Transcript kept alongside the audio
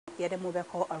yɛde mo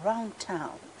bɛkɔ around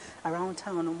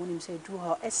town no monim sɛ du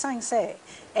hɔ ɛsan sɛ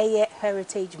ɛyɛ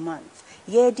heritage month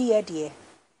yɛdi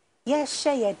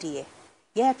yɛhyɛ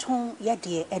yɛton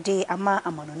yɛdeɛ ɛde ama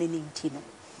amano ne nti no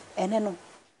ɛne no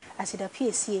asida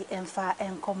piesie ɛmfa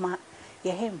ɛnkɔma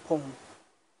yɛhempɔn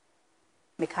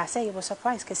meka sɛ yɛwɔ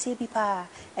surprise kɛseɛ bi paa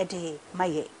ɛde ma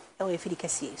yɛ ɛwɔ yɛfidi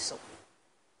kɛseɛ so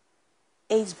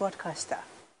AIDS broadcaster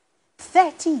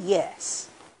 30 years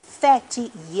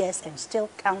and still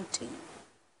counting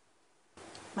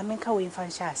mamenka we mfa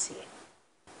nhyɛ aseɛ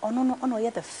ono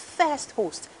yɛ the first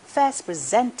host first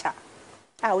presenter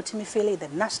utimi feel the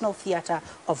National Theatre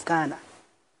of Ghana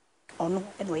ono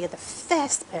yɛ the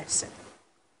first person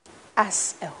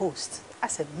as a host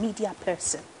as a media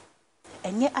person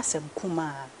and yet as a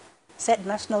kuma said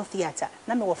National Theatre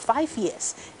na me were 5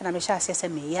 years and I'm sure say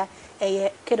me ya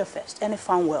a kid first and a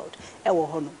fun world e wo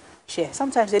hono share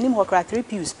sometimes any more 3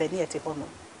 pews per near te hono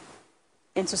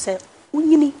into say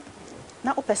unyini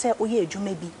na opese oye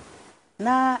adwuma bi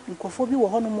na nkofo bi wo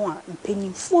hono mo a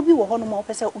mpanyimfo bi wo hono mo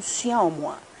opese usua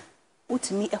omo a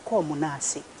utimi ekọ mo na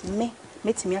ase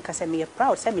metimi aka say me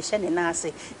proud say me hye ne na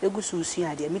ase egusu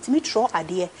usua ade metimi tro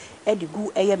ade e de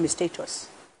gu eye me status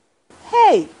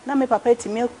hey na me papa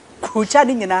etimi kucha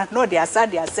ni nyina no de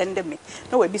asend me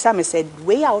no we bisa me said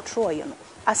way out tro you know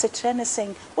as a trainer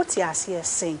saying what you are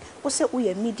saying we say we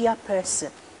a media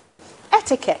person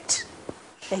etiquette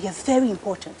is very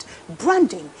important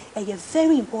branding is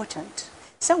very important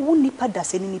say wo nipa da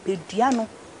se ni nipa dua no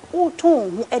wo ton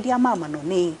hu e de ama no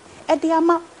ne e de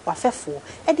ama wafefo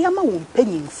e de ama wo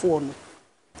mpanyimfo no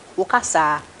wo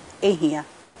kasa ehia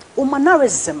wo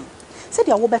mannerism say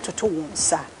dia wo betoto wo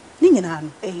nsa ni nyina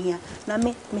no ehia na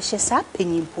me hye sa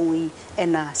panyimpo yi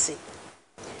ena ase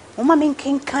wo ma men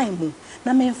kenkan mu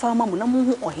na me mfa ma mu na mu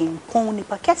hu ohempon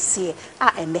nipa kese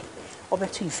a ene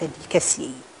obeto ifedi kese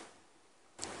yi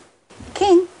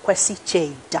King Kwesi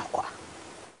Che Dakwa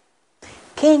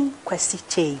King Kwesi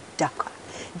Che Dakwa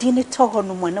dine toho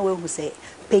no mo na we hu se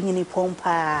penyini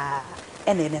pompa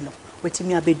ene no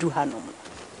wetimi abedu hanom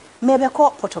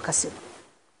mebeko potokase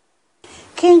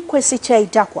King Kwesi Che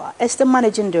Dakwa is the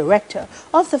managing director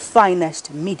of the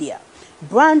Finest Media,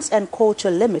 Brands and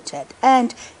Culture Limited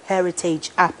and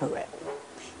Heritage Apparel.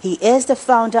 He is the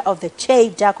founder of the Che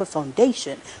Dakwa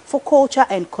Foundation for Culture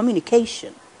and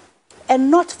Communication, and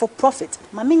not-for-profit.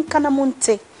 Mamin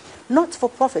kanamunte,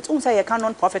 not-for-profit. Unsa ye can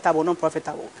non-profitable,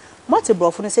 non-profitable. Mati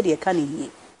brofune said ye can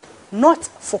ye.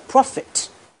 Not-for-profit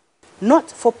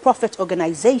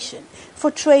organization for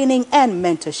training and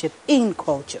mentorship in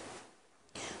culture,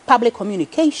 public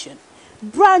communication,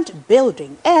 brand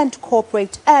building, and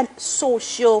corporate and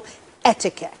social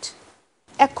etiquette.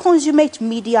 A consummate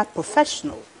media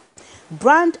professional,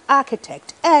 brand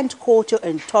architect, and culture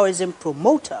and tourism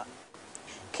promoter.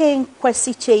 King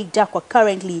Kwesi Che Dakwa,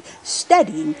 currently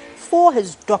studying for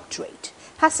his doctorate,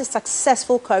 has a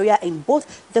successful career in both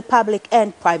the public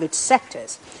and private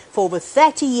sectors. For over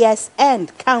 30 years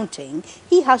and counting,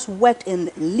 he has worked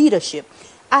in leadership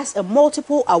as a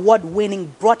multiple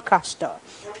award-winning broadcaster,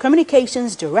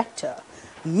 communications director,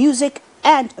 music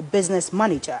and business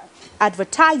manager,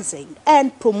 advertising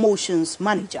and promotions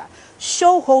manager,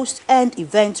 show host and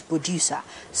event producer,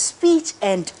 speech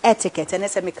and etiquette. And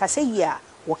as I say,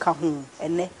 waka hu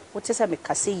ene wote se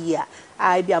mekase yi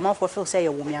a bi amafo feel say ye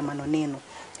wo me amanone no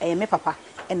me papa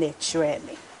ene kire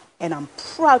me and I'm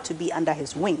proud to be under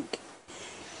his wing.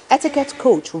 Etiquette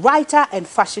coach, writer and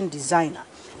fashion designer.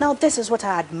 Now this is what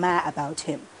I admire about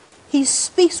him. He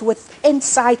speaks with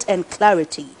insight and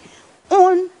clarity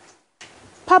on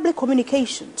public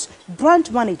communications,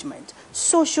 brand management,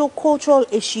 social cultural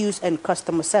issues and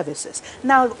customer services.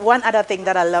 Now one other thing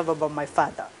that I love about my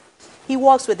father, he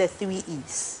works with the 3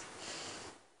 E's.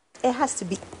 It has to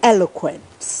be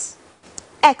eloquent,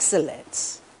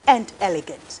 excellence, and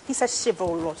elegant. He's a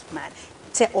chivalrous man.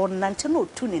 Te onante no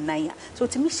tu ne nan so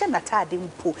to mission atade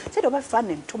mpo se do be fa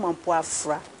ne ntoma mpo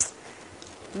afra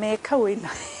me ka we na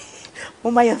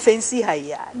mama ya fancy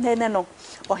haya no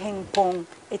ohempon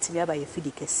etimi aba ye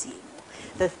fidi kesi.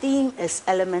 The theme is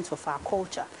elements of our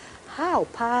culture. How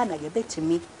pa na ye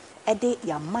betimi ede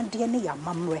ya mande ne ya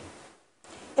mamre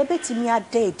ebetimi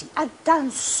adedi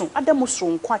adanso adamuso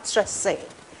nkwa trese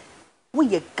we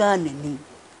ye Ghana ni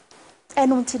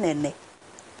eno ntinene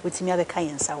wetimi abe kan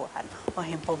yensa wo han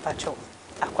ohempon pacho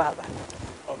akwaba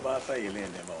oba fa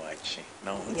Elaine ma wachi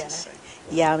na ho tse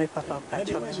ya me papa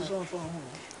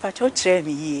pacho tre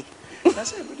mi yi na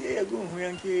se budi e go hu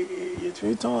yanke ye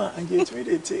twi ton anke twi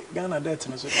de te Ghana det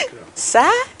no so kakra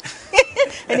sa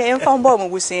And I'm from Bom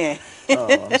was saying. Oh,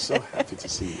 I'm so happy to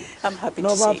see you. I'm happy to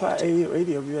see you. No, Papa,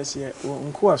 radio viewers here.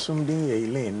 Unko asumdin ye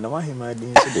Elaine. Na wahima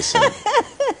din so the same.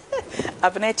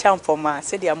 Abne champo ma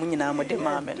said ya munyina mo de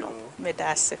ma me no. Me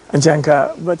da ase.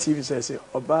 Nchanka but TV says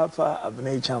Obapa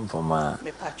abne champo ma.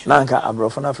 Nanka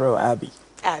abrofo na fro Abi.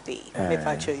 Abi, me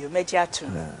pacho you me jatu.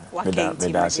 Wa Kente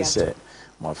me da say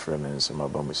my friend in some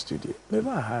about studio. Me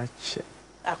ba ha che.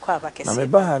 Akwa ba kese. Na me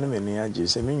ba ha no me ni age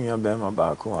se me nua ba ma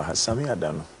ba ko ha Sami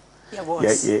Adano.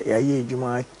 Yeah,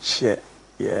 Juma che.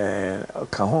 Yeah,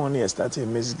 Kahon started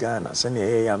Miss Ghana. Send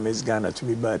a Miss Ghana to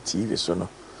be bad TV so no.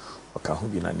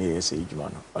 Okahu na ne say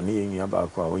Jumano. Oni nua ba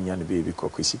ko onya ne baby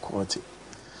kokwisi kwoti.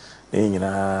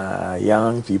 Na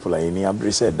young people are in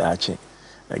Abrese dache.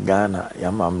 Ghana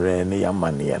yamamre ne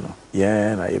yamane no.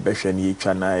 Yeah, na yebehwe ne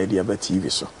yitwa na e dia ba TV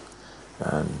so.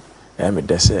 And me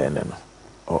dese ene no.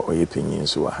 O ye pinyin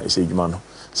so a say Jumano.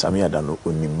 Sami Adano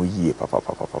onimu yie papa.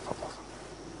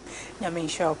 Nyame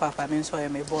show papa me so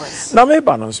me boss. Na me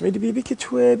ba no so me di bibi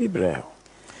ketwe bi bre.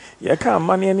 Ye ka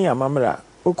amane ne amamra.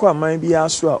 Okọ aman bi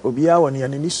aso a obi a woni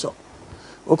ani so.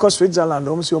 Okọ Switzerland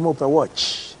o mse o mo pe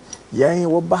watch. Ye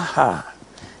wo ba ha.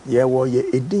 Ye wo ye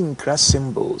edinkra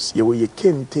symbols. Ye wo ye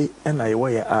kente na ye wo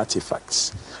ye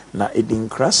artifacts. Na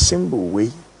edinkra symbol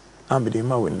we ambede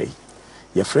ma woni.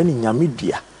 Ye frɛ ni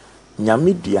nyamedua.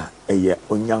 Nyamedua eye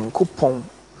onyankopon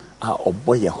a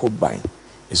obo ye hoban.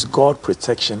 Is God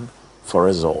protection for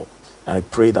us all. I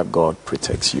pray that God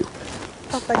protects you.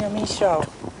 Papa nyame show.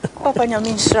 Papa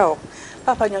nyame show.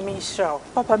 Papa nyame show.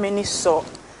 Papa meni so.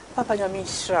 Papa nyame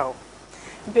show.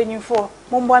 Benifo,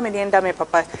 mombo me de nda me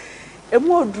papa.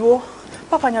 Emu oduo.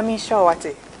 Papa nyame show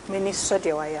ate. Meni so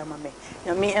de wa ya mame.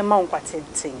 Nyame ema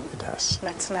nkwatenten. It has.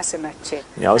 Na tena se na che.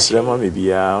 Ya osrema me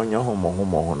bia onye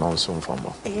homo no nso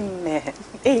mfamo. Amen.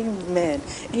 Amen.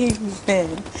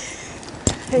 Amen.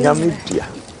 Nyamedua.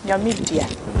 Nyamedua.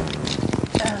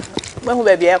 When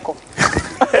we be echo.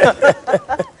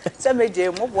 Se meje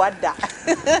mo boada.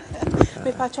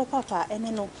 Me pacho papa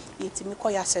ene no yetimi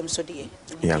koya asem so de.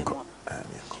 Yanko.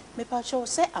 Me pacho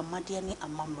se amade ni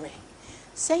amamre.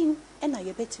 Sen ena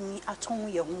yebetimi aton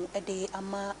ye hu ede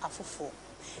ama afofo.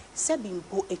 Se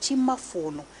bimpo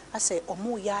echimafo no ase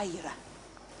omo ya ayira.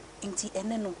 Nti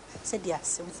ene no se de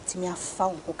asem timi afa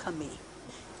ho kame.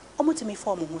 Omo timi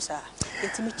form ho sa.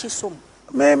 Yetimi chisom.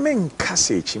 Me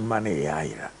nkase chima na ya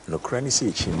ayira. No kra ni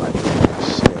se chima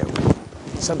share.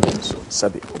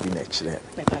 Sabe obi na kire.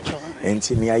 Me pacho.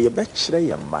 Enti ni aye be kire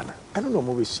ye mana. Ano no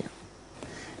mo besia.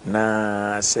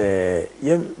 Na se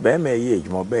ye be me ye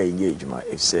adwuma be ye adwuma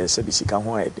if se bi sika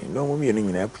ho ayede. No mo me no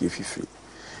nyina apue fifiri.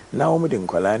 Na wo mo de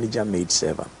nkwala ni ja maid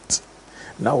servant.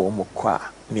 Na wo mo kwa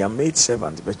ni a maid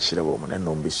servant be kire wo mo na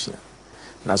no besia.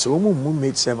 Na so wo mo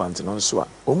maid servant no so a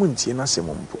wo mo ntie na se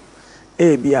mo mpo.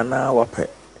 Bia na wape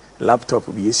laptop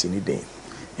bi esi ni den.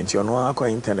 Nti ono akọ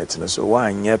internet no so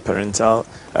wanye parental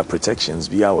protections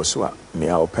bia wo so a me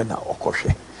a open na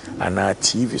okohwe ana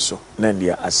TV so na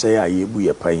ndia asey a yebu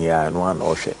ye pan ya no ana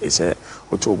ohwe ese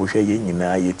oto obohwe ye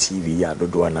nyina ye TV ya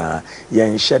dodo na ye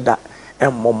nheda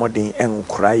emmomodin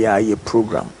enkura ya ye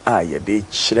program a ye de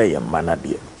kire ye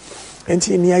manade.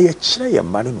 Nti ni aye kire ye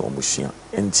mane no omusua.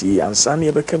 Nti ansa na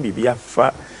ye beka bibia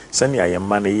fa sani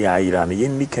ayemane ya ayira na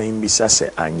yenni kan bisa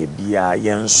se anye bia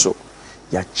yenso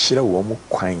ya kire wo mu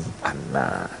kwan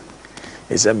ana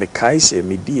eza me kai se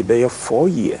me di be 4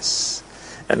 years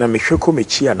na me hweko me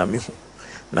chia na me hu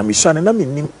na me suane na me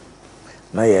nim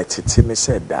na ye tete me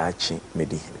se daachi me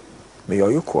di me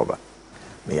yoyoko ba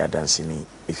me ya dansi ni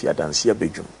if ya dansi ya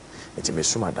bedwum eti me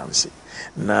suma dansi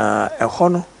na eho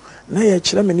no na ye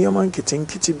kire me nioma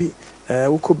nkiti bi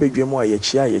woko bedwum a ye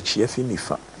chia fi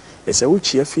nifa ese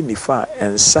wuchia fi nifa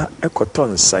ensa ekoto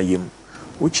nsayem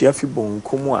wuchia fi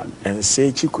bonkum a ensa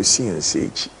echi kosi ensa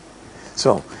echi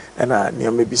so ena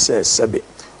niam bi se sebe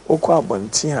okọ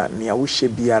abonten a nia wo hye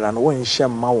biara no wo nhye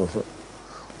ma wo ho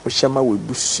wo hye ma wo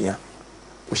busua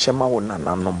wo hye ma wo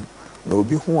nananom na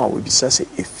obi ho a wo bisa se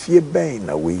efie ben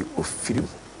na we ofirim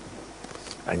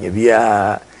anya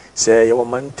bia se ye wo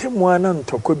mantemu ana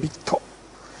ntoko bi to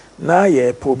na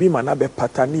ye pobi mana be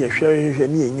patane ye hwehwe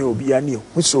ne enye obi ani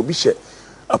hu so obi hye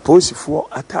aposifo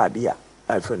atade a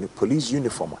afani police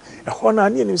uniform ho na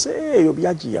ne se obi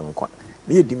agi ye nkwa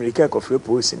ne ye dimirika kofre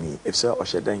police ni efse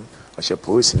ohyedan ohye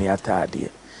police ni atade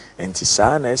enti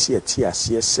saa na ese ati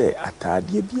ase se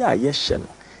atade bi a ye hye no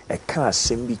e ka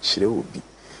asem bi kire obi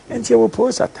enti wo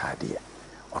police atade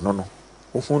ono no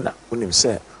hu na unim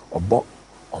se obo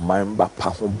oman ba pa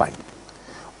ho ban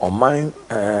oman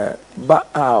ba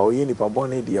a oye nipa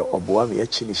bone de oboa me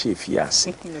achi ni hye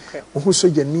ase hu so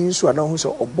jani so ana hu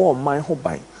so obo oman ho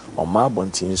ban oma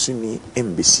abontin so ni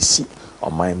embesisi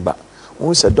oman ba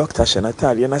who said doctor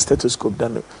Shanatari and a stethoscope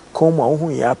done coma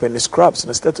who ya pen scrubs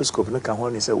and a stethoscope no can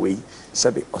hold his away,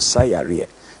 sabi or sayare.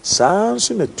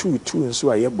 Sounds in a two and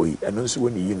so a boy and also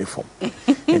in uniform.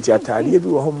 And Yatari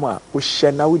every home, we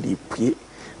shall now de pre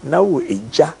now a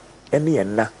ja any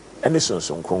na any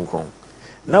son kron.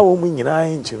 Now when you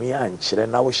nine to me and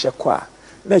children now shall qua.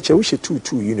 Nature wish a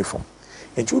two uniform.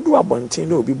 And you do a bontin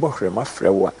no be bohre my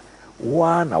frewa.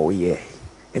 One away.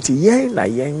 And the yen na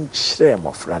yen shrem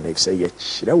of Ranif say yet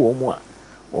shre womo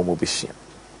or mobishian.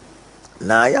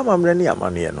 Na yamamreni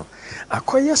amaniano.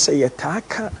 Akoya say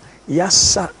yataka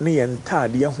yasa ni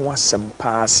entadia ho asem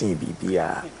passing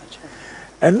bibia.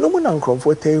 And no man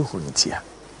comfort huntia.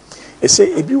 E say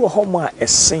ebi wo homo a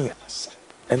esen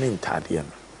en entadia.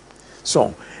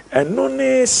 So and no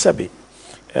ne sabi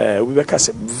we be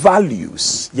say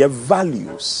values, your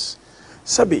values.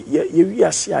 Sabi ye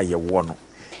wiase a ye wo no.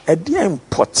 E dey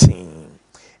important.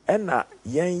 And na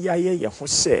yen ye ho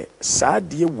say saa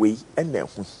de we e na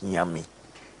ho hia me.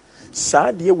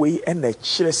 Saa de we e na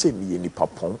kire say me nipa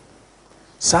pon.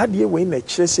 Saa de we na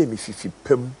kire say me fifi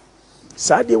pam.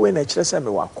 Saa de we na kire say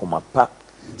me wa koma pa.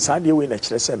 Saa de we na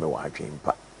kire say me wa adwen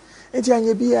pa. Enti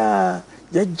anya bia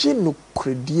ye gye no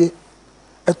kredie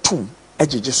atum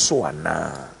agege so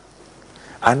ana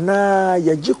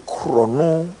ye gye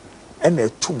krono na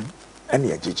atum na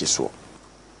ye gege so.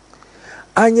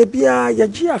 Anya bia ye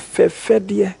gye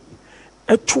afefede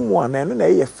atum ana no na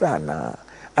ye fa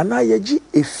ana ye gye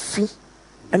efi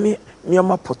ene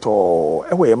nioma poto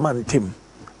ewe ye mantem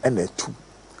na atum.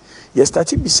 Ye start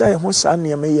bisa ho sa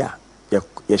nioma ya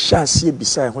ye shase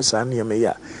bisa ho sa nioma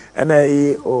ya ana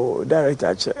o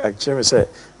director actually say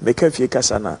make fie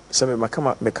kasa na se me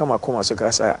kama koma so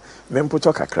kasa me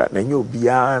mpoto kakra na nye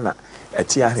obia na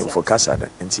eti ahemfo kasa da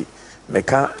nti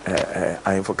meka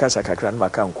ahemfo kasa kakra na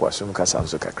maka nko so kasa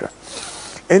so kakra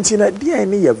nti na dia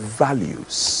ni your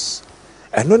values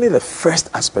and only the first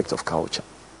aspect of culture.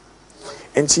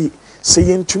 Nti se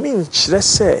yentumi nkyere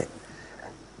se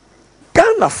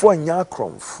Ghana fo anya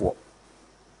kromfo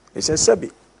e se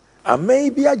sebi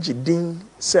amaybe agidin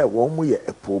say won mu ye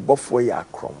epobofo ye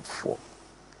akromfo.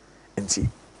 Nti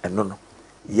eno no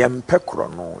yempe kro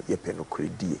no ye pe no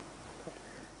kredie.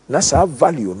 Na sa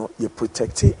value no ye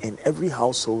protect in every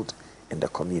household in the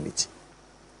community.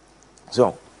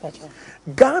 So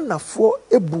Ghana fo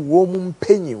ebuwo mu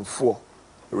mpanyimfo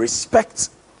respect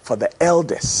for the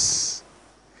elders.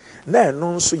 Na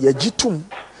eno nso ye gitum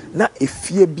na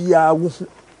efie bia wo hu.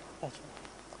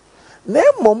 Na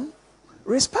mom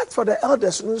respect for the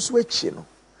elders no nso echi no.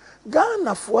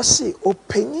 Ghana for say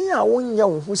opanyin a wonya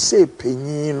wo hu say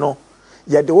panyin no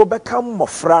ye de wo beka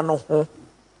mmofra no ho.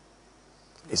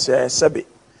 Ese sebe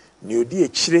ni odi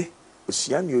echire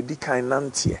osua ni odi kan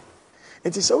nante.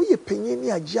 Enti se wo ye panyin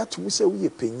ni age ato se wo ye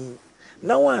panyin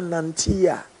na wa nante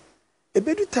a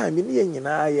ebedu time ni ye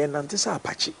nyina ye nante sa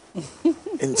apache.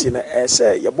 Enti na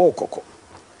ese ye bo kokko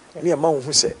ni e ma wo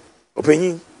hu se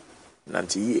opanyin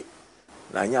nante ye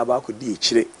na anya ba ko di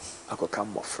echire akoka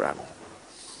mmofra no.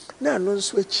 Na no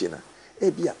nso echi na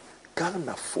ebia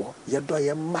Ghana fo yedo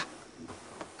ye mma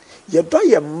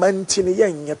ntini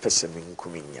ye nye pesemin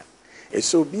kuminya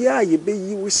eso bia ye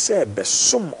beyi wo se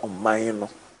besom oman no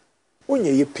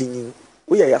wonye ye pinyin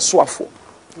wo ye yasoafo.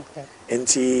 Okay.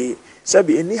 Enti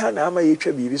sabi eni ha na ama ye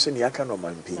twa bibi so ne aka no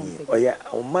man pinyin oye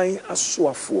oman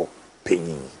asoafo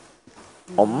pinyin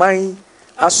oman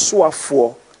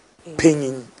asoafo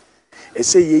pinyin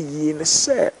ese ye yi ne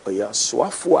se oye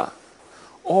asoafo a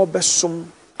obesom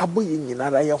aboye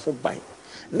nyinara ye ho ban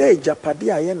na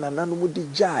ejapade aye nananom di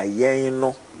gya yen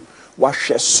no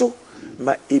wahwe so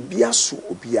ma ebia so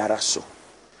obiara so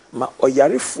ma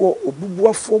oyarefo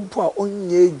obubuafo mpo a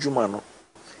onye adwuma no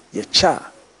ye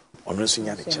cha ono nso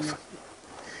nya ne chefa.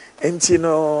 Enti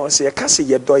no se ye kase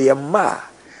ye do ye ma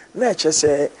na eche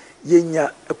se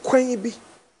yenya kwan bi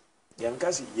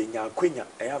yankasi yenya akwenya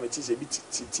eya meti se bi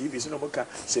TV so no muka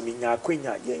se minya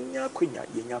akwenya yenya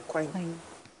kwan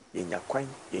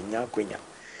yenya akwenya.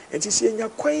 Enti se yenya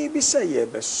kwan bi se ye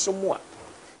besomo a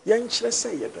yenkyere se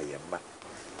ye do ye ma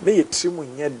me ye trimu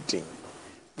nya din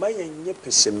ma yenye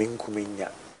pesemin kumenya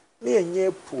me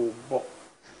yenye pobo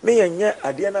me yenye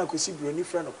ade na akosi broni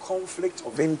friend of conflict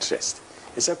of interest.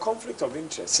 It's a conflict of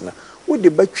interest na wo de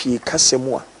batwi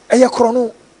kasemu a eye kro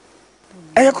no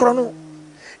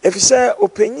if you say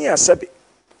openyi asabe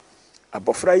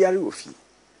abofra yare ofi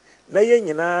na ye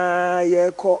nyina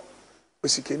ye ko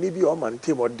osikeni bi o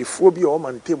mantem odefo bi o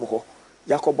mantem ho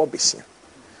yakobo besia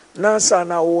na sa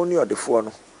na wo ni odefo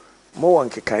no mo won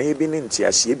kekan bi ne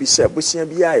ntiase bi se bosia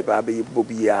bi ai ba be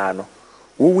bobia no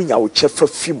wo wunya wo chefa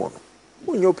fi mo no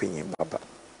wonye openyi papa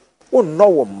wo no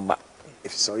wo mma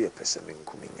if so your person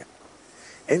nkuminya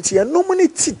enti enom ne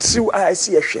titiriw a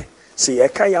ese yehwe se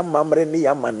yeka ya mamre ne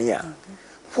ya mane a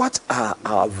what are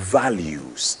our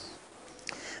values?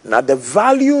 Now the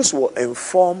values will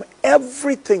inform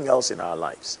everything else in our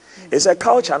lives. It's a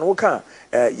culture and woka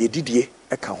yedidie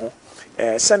eka ho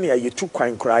sane ye tu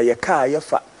kwan kra ye ka ye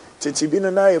fa titi bi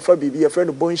na ye fa bibi ye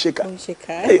friend bon shika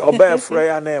hey oba afra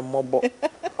ya na emobo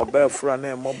oba afra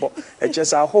na emobo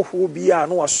echese ahoho bi a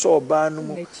na waso oba no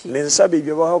mu ne nsa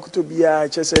bibi ba hokoto bi a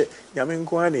echese nyame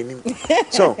nko ha na nim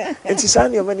so enti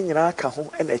sane ye mani nyina aka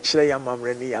ho na ekire ya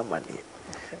mamre ne ya mane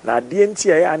na de enti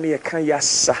ya na ye kan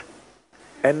yasa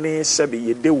ene sabi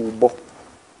ye de wubo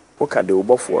woka de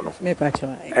wubofo no me pa cho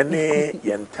ene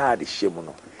ye ntaade hyemu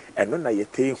no eno na ye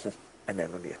tehu ene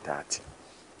no ye taate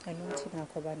eno nti na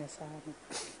akoba ne saa no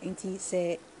nti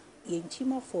se ye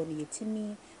nchimafo no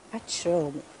yetimi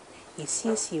akyerɛw mo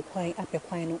yesiesie kwan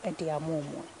apekwan no de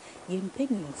amomo ye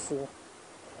mpanyimfo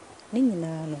ne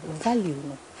nyina no value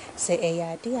no se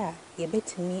eyade a ye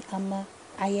betimi ama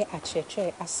aye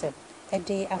akyerɛkyerɛ asɛm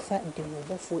de afa de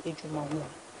wubofo edwuma ho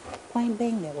kwan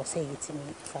ben na wo say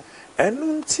yetimi fa eno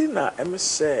nti na em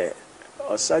se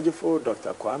osagefo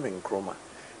Dr. Kwame Nkrumah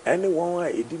ene won a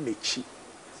edi mechi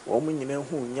won nyina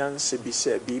hu nyanse bi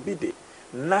se bibi de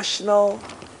National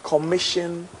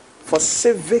Commission for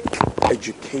Civic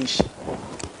Education.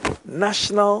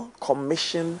 National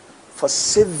Commission for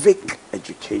Civic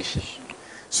Education.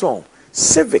 So,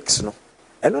 civics no,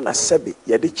 eno na sebe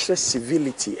yede kire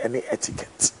civility and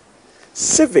etiquette.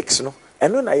 Civics no,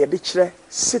 eno na yede kire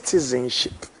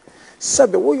citizenship.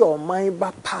 Sebe wo your mind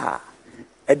ba pa,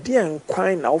 ede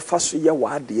enkwan na wo fa so ye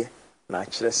wade na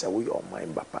kire se wo your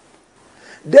mind ba pa.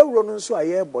 Dewro no so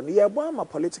ayebo ne yebo ama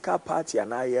political party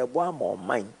ana yebo ama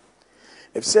oman.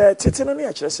 If say teteno ne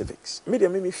akire civics, me de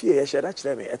me fie ye share da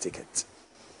kire me etiquette.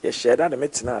 Ye share da me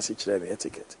tena ase kire me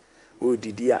etiquette. O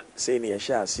didi a say ne ye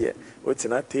share ase o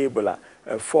tena table a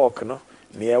fork no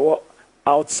ne ye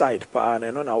outside pa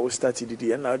na no na wo start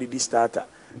didi and now didi starter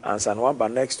and san one by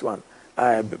next one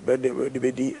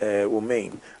be o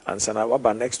main and san one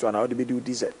by next one how be do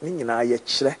dessert ni nyina ye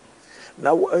kire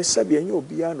na wo sabi enye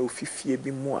obia na ofifie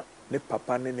bi mu a ne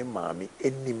papa ne ne maami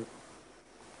enim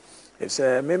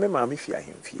ese me maami fi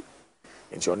ahemfie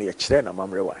enti ono ye kire na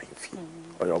mamre wa ahemfie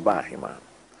oyo ba ahema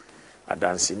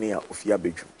adansi ne a ofia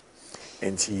bedwu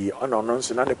enti ono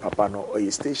nso na ne papa no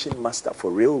oye station master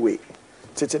for railway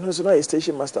tete no nso na oye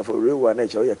station master for railway na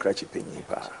eche oye krachi penyi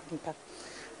pa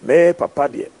me papa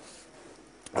de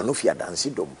ono fi adansi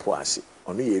dompo ase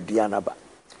ono ye aduana ba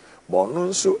bo ono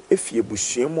nso efie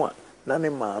busuamu a na ne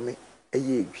maame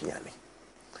eye aduane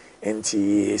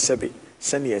enti sebe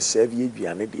sene serve ye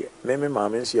aduane de me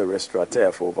maame nso ye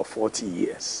restaurateur for over 40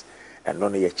 years and no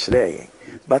ye kire yen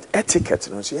but etiquette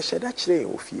no nso ye sheda kire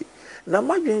yen ofie na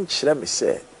madwen kire me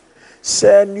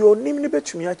se ni onim ne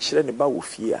betumi a kire ne ba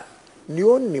ofie a ni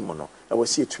onim no e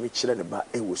wose etumi kire ne ba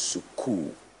e wo school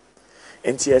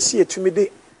enti ase etumi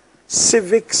de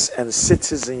civics and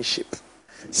citizenship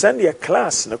send your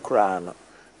class na kra no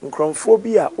nkromfo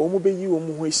bi a omu beyi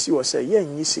omu ho esi wo se ye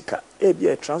nyi sika e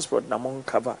bia transport na mon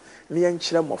cover ne ye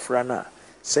nkire mofra na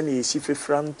se ne yesi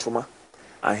fefra ntoma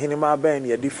ahene ma ba ne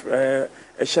ye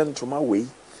ehye ntoma wei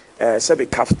se be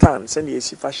kaftan se ne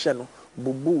yesi fa hye no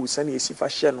bubu se ne yesi fa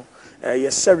hye no ye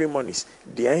ceremonies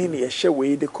de ahene ye hye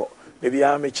wei de ko ne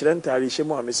bia me kire ntare hye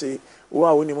mu a me se wo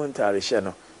a woni mo ntare hye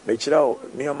no me kire o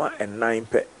nioma en9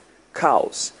 pe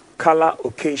cows color,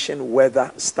 occasion,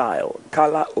 weather, style.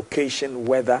 Color, occasion,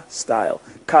 weather, style.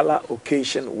 Color,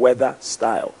 occasion, weather,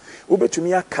 style.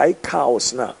 Ubetumi akai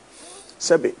cows na.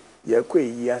 Sebe,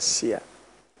 yakwe yasia.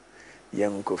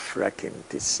 Yanko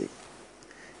Kente si.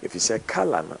 If you say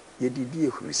color na, yedidi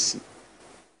ehurisi.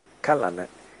 Color na,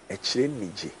 echire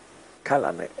nije.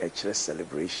 Color na, echire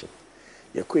celebration.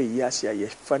 Yakwe yasia,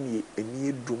 yefani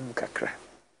enye dum kakra.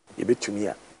 Yebetumi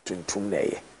a tuntum na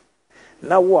ye.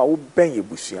 Na wo a wo ben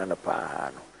yebusua na pa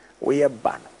no wo ye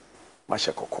ba no ma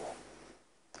hye kokko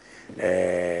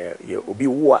ye obi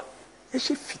wo a ye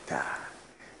hye fita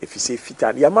if you say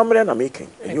fita ya mamre na making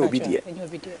enye obi de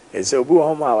ese obi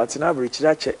wo ma watena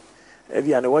abirikira che e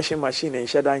bia na washing machine en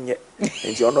hye dan ye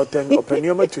enti ono ten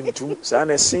opanioma tuntum sa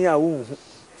na sen a wo hu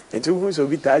enti hu so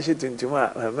bi ta hye tuntum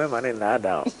a me ma ne na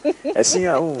ada esen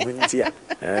a wo hu ntia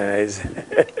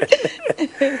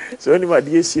so ni ma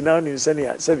die si na ni nsane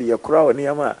a sabi ya kura oni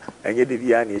ama enye de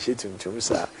bia na ye hye tuntum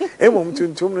sa emom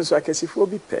tuntum no so akasifo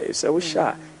bi pe se wo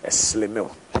sha eslemel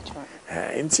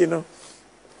enti no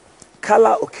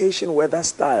color, occasion, weather,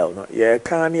 style no ye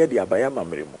kan ne de abaya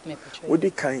mamre mu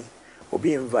wodi kan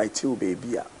obi invite you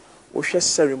baby a wo hwe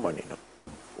ceremony no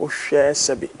wo hwe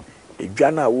sabi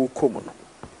edwa na wo komu no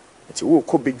nti wo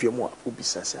kɔ bedwam a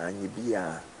obisa sa anye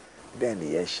bia den ne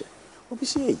ye hye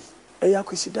obisa yi e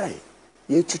yakwesi dai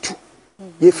ye tutu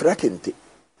ye fra kente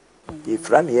ye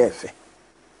fra ne ye fe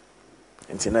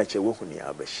nti na che wo hu ne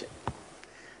abɛhye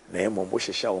na emo bo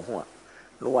hyehya wo ho a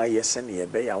no wa ye se ne ye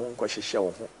be ya wo nkɔ hyehya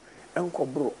wo ho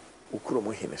enkɔbro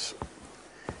okurom hene so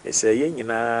ese ye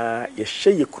nyina ye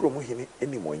hye ye kurom hene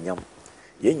animonyam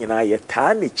ye nyina ye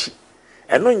taa nechi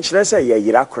eno nkyerɛ sɛ ye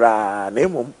yira kora na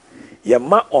emom ye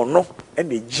ma ono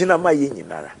ene gina ma ye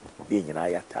nyinara ye nyina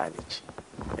ya taa nechi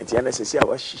enti ana sɛ si a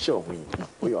wa hyehye wo ho yi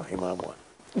wo yo hema mo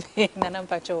nana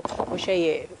mpacho wo hwɛ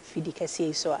ye fidi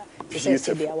kɛse so a sɛ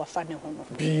sɛ de awafa ne ho no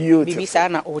bibi sa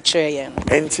na o kyerɛ ye no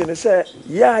enti ne sɛ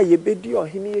ya ye bedi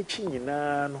ohene ye chi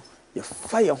nyina no ye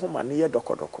fa ye ho ma ne ye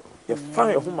dokodoko ye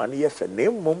fa ye ho ma ne ye fe na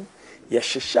emom ye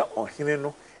hyehya ohene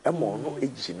no ema no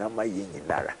egina ma ye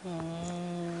nyinara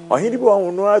ohene bi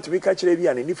wo no atu bi ka kyerɛ bi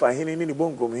an nifa hene ne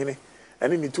bongom hene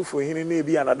ane ni tufo hene ne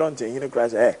bi an adonte hene kra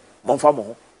sɛ momfa mo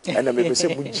ho ena me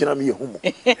pese mu gina me ye hu mo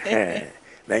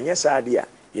na nyɛ saade a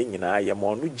ye nyina ye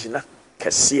ma no gina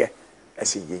kɛse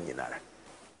ɛsɛ ye nyinara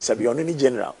sabi ono ni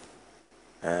general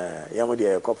ya mo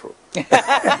de corporal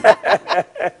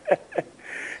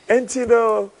enti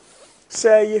do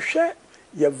say ye hwɛ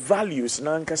ye values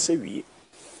na nka sɛ wie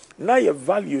na ye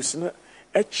values na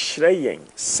kyerɛ yɛn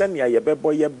sɛnea ye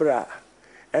bɛbɔ ye bra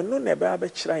ɛno na ɛbɛ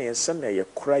abɛkyerɛ yɛn sɛnea ye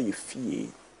kora ye fie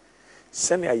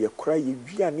sɛnea ye kora ye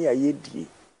duane a ye die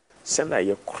sɛnea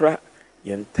ye kora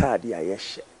ye ntade a ye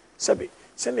hye sabi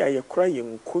sɛnea ye kora ye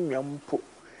nkonwa mpo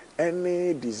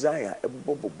ɛne desire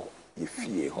ɛbobɔbɔ ye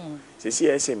fie ho sisi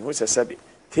ɛsɛ me ho sɛ sabi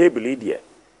table die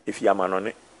if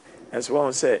yamanone enso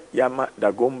won say yama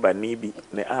dagomba ni bi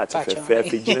ne art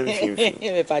fefe gina mfimfim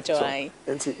me pacho ai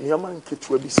enti nyama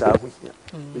nketua bi saa ho hia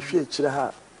me hwe akire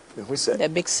ha me ho say the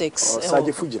big six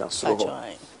saje fu gina soro ho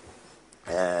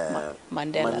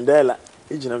Mandela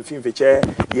gina mfimfim che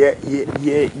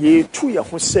ye tu ye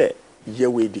ho say ye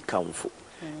we di kamfo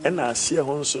na ase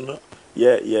ho nso no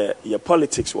ye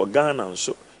politics wo Ghana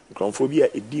nso nkromfo bi a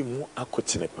edi mu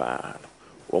akotene pa no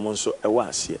wo nso e wa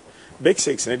ase Big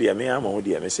Six ne dia me am ho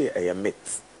dia me say a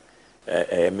myth.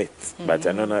 A myth. But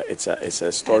I know it's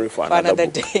a story for another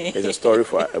book. Day. It's a story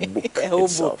for a book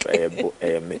itself. A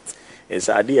myth. It's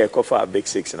a idea for Big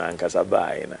Six na ankasa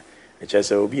bae na. It's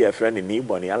just obi a friend ni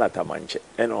boni ala tamanche.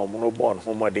 And omo born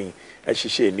homodin e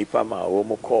hihye nipa ma wo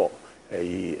mo call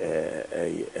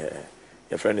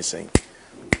your friend is saying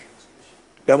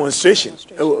demonstration.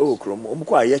 Oh krom. Omo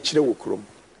ko aye kire wo krom.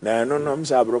 Na no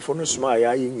mza abrofo no suma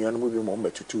ya yinua no bi mo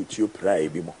matutu tio prai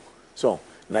bi mo so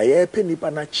na ye pe nipa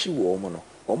na chi wo mo no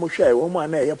wo mo hwa wo mo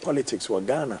na ye politics wo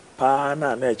Ghana pa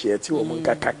na eche ti wo mo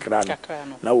nka kakra no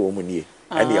na wo mo nie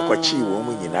ene ye kwachi wo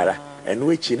mo nyinara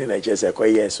eno echi ne na eche se kwa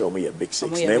yes wo mo ye big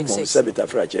six na mo sabita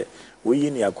frache wo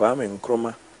yi ni akwa me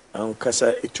nkroma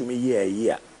ankasa etumi ye ayi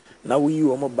a na wo yi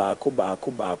wo mo baako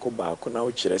na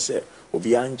wo kire se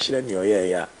obi an kire ne oye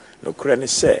ya no kure ne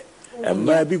se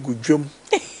emma bi gudwom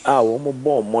a wo mo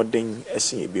bo modern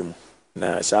ese ebi mu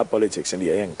na sa politics ndi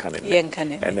ye nka ne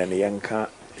ene ne yenka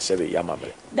sebe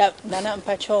yamamre da na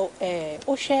mpacho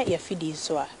o hwe ye fidi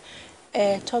so a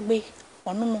togbe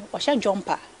ono no o hwe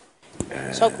jumper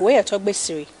so we ye togbe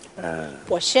siri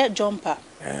o hwe jumper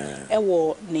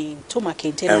wo ne toma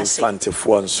kente na se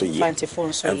infantefo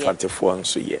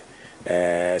nso ye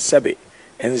sebe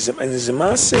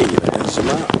enzima se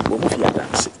enzima wo mo fi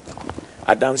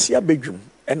adanse abedwum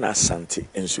na asante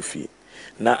ensufie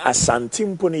na asante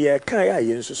mpo ne ye kan ya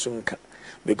ye nsusu nka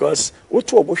because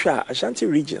woto obohwa Ashanti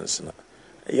regions na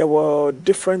ye were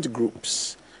different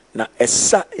groups na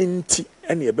esa enti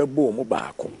ene ye bebo mu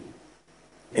baako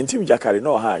enti mjakare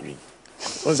na ha adwen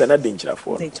onza na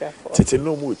denchirafo tete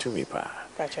no mu tumi pa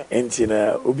enti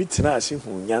na obi tena ase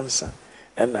hu nyansa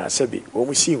na sabi wo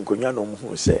mu si nkonwa no mu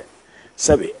hu se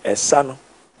sabi esa no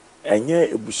enye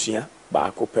ebusua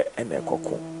baako pe ene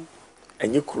ekoko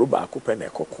enye kuro baako pe na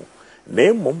ekoko na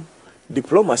emom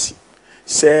diplomacy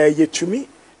se yetumi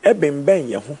ebemben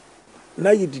ye ho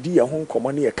na yedidi ye ho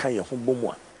nkomo na ye kan ye ho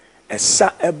bomu a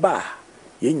esa eba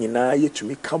ye nyina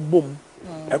yetumi ka bom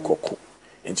ekoko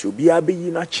enti obi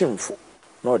abeyi na chemfo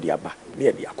na odi aba na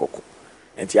ye de akoko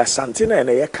enti asante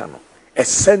na ye ka no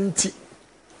esa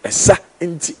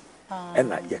enti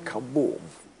ena ye ka bom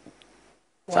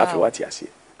safi wati ase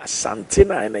asante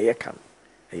na ye ka no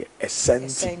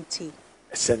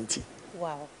Asante.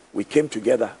 Wow. We came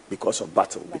together because of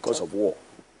battle, because of war.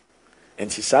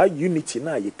 And it's our unity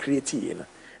na ye create na.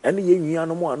 And ye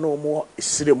nuano mo ano mo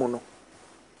esire mo no.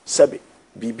 Sabe,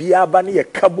 bibia aba ne ye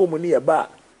kabo mo ne ye ba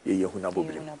ye yehuna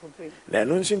bobrim. Na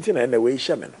no nsinti na we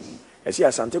hye me no. Esi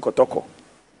asante kotoko.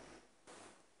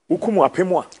 ukumu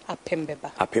apemu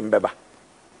apembeba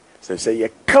se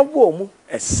ye kawo mu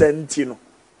esenti no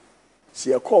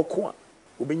se ye koko a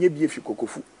obenye bi efi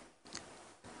kokofu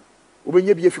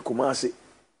obenye bi efi kumase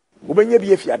obenye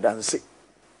bi efi adanse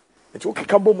enti o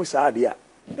keka bom saade a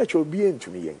na che obi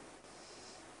entumi yen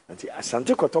enti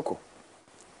asante kotoko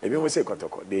ebi mo se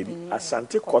kotoko debi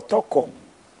asante kotoko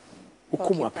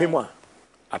ukumu apemu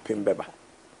apembeba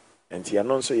enti ya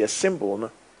nonso ye symbol no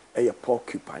e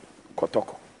porcupine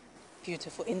kotoko.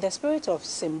 Beautiful. In the spirit of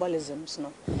symbolisms,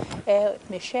 no,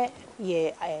 me share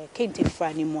ye Kente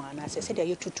frani mwana. I said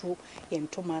ye tutu ye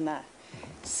ntomana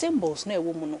symbols ne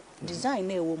woman, design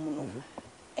ne woman.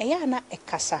 Eya na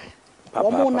ekasa.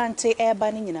 Woman nante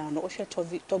eba ni nyina no. Oshe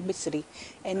togbisiri.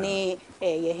 Ene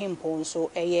ye himpo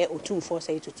so ye otumfo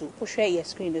say tutu. Oshe ye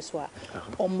screen this wa.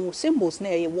 Omo symbols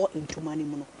ne ye wo intomani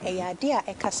muno. Eya dia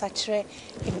ekasa chre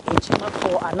in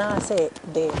for ana say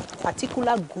the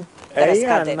particular group.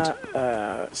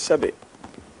 Na sabe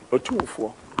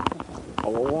otumfo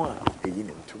owo a eyi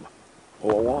ne ntuma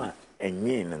owo a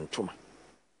enyi ne ntuma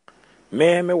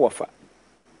me wofa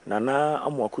nana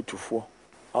amoakutufo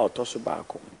a otoso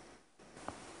baako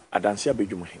adanse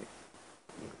abedwum hene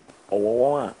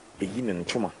owo a eyi ne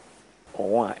ntuma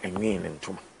owo a enyi ne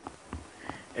ntuma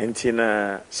enti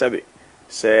na sabe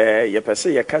se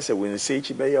yepese yekase wense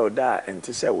echi be ya oda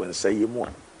enti se wense yemu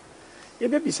a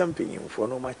yebebi sampanyimfo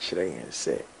no ma kire yen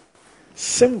se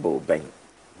symbol ben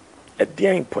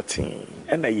ɛdeɛn important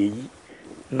ɛna yeyi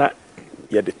na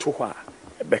yɛde to hɔ a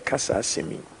ɛbɛkasa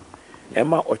asɛmi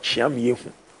ɛma ɔkyeam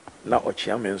yehu na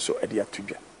ɔkyeam nso ɛde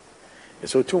atodwa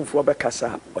ɛsɛ otumfo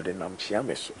bɛkasa ɔde nam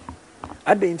kyeam so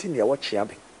adɛn nti ne ɛwɔ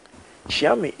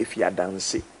kyeam efi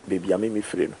adanse bebi ame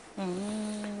mefire no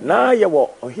na yɛwɔ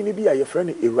ɔhene bi a yɛfrɛ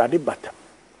no Ewurade Bata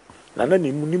na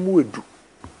ne mu edu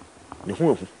ne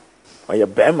ho ehu ɔyɛ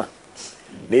bɛma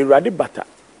na Ewurade Bata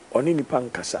ɔne nipa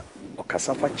nkasa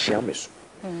ɔkasa fa kyeame so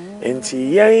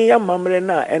enti yɛn yamamre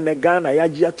na ene Ghana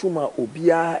yagye atuma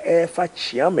obia fa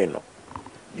kyeame no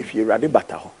if Ewurade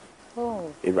Bata ho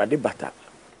Ewurade Bata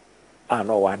a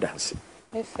na ɔwɔ adanse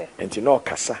enti na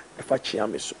ɔkasa fa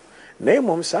kyeame so na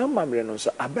emom saa mamre no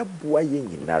so abɛboa yɛ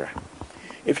nyinara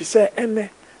efi sɛ ene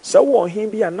sɛ wɔ hin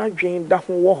bi anadwen da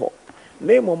ho wɔ hɔ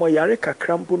na emom yare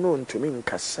kakrampo no ntumi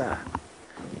nkasa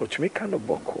otumi ka no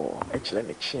bɔkɔ ɛkyerɛ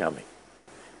ne kyeame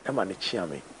ɛma ne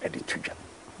kyeame ɛde tudwa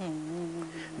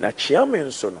na kyeame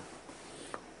nso no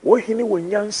wo hene wo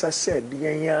nyansa sɛ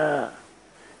deɛn a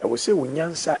ɛwɔ sɛ wo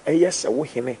nyansa ɛyɛ sɛ wo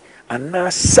hene ana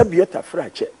sabiota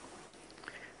frakyɛ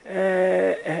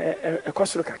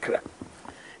ɛkɔsoro kakra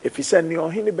efi sɛ ne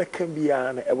ɔhene bɛka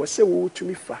biara no ɛwɔ sɛ wo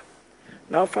tumi fa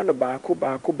na fa no baako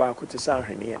te sɛ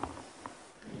ahweneɛ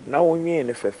na wo nwen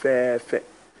ne fɛfɛɛfɛ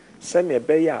sɛ ne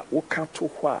ɛbɛyɛ a wo ka to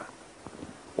hɔ a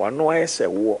wano ayɛ sɛ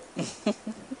wo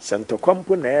sɛ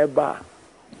ntɔkwampo na ɛba a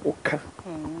wo ka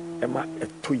ɛma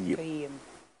ɛtɔ yiem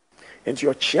enti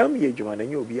ɔkyeam yɛ adwuma no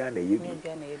nyɛ obiara na ɛyɛ bi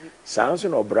saa nso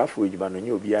na ɔbrafo adwuma no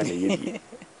nyɛ obiara na ɛyɛ bi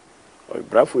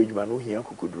ɔbrafo adwuma no ohia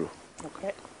kokoduro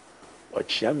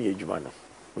ɔkyeam yɛ adwuma no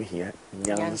ohia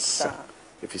nyansa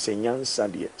efi sɛ nyansa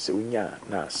deɛ sɛ wonya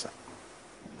na asa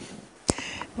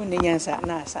nyansa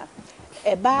na asa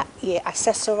eba ye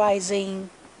accessorizing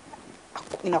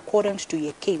in accordance to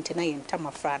your Kente na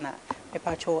yentama frana me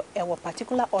pacho ewo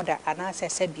particular order and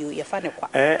access bio ye fa ne kwa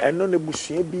eno ne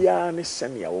busua bia ne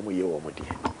sene ya wo mo ye wo mo de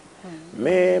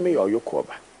me yoyoko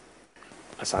ba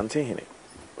asante hene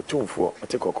otumfo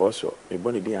ote kokoso me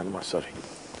boni din anuma sorry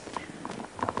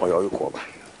oyoyoko ba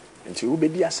nti wo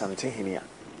bedi asante hene a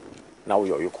na wo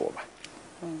yoyoko ba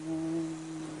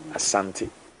asante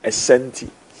esenti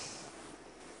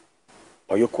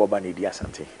oyoko ba ne di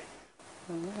asante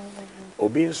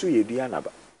obi nso ye di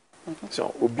anaba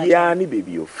so obia ne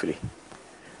bebi ofre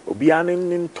obia ne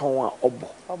nton a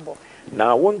obo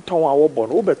na wo nton a wobo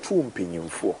no wo betu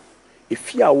mpanyimfo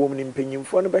efi a wo ne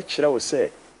mpanyimfo no be kire wo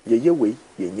se ye wei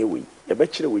ye wei ye be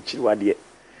kire wo kire wade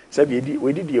se bi di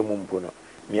we di emumpo no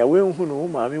ne we nhu no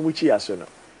maame mu chi aso no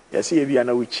ye se ye bia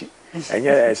na wo chi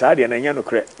enye saa de na enye no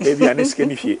kre e bia ne sika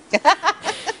ni fie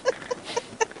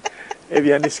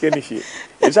ebi ane skeni fie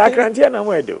esa krantia na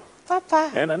mo edo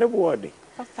papa na ne boode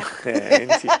papa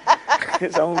enti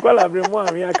sa unkola bre mo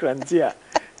ami akrantia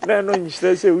na no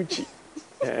nyire se uchi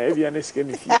ebi ane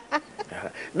skeni fie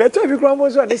na to bi kra mo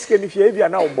so ane skeni fie ebi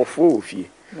ana obofo ofie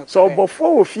so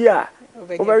obofo ofie a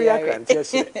obari akrantia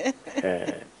se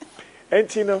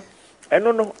enti no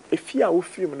eno no efie a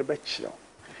ofie mo no be kire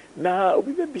na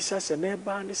obi be bisa se na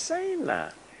eba ne sai na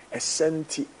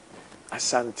esenti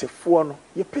asantefo no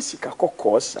ye pesika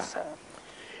kokosa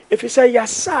efisa ya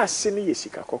saase ne ye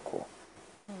sika kokko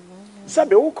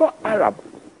sabe wukọ arab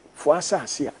fo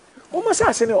asase a Oma sa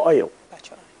ase ne oil.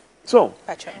 So,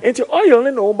 enti oil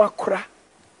ne no makora.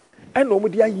 And omo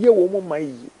dia ye wo mo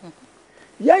mai.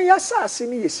 Ya sa ase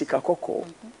ne yesika kokko.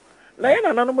 Na ye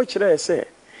na nanu mo kire se,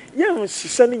 ye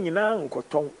nsisa ne nyina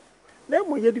nkoton. Na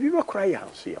mo ye de bi bakora ya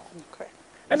nso ye.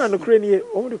 And no kure ne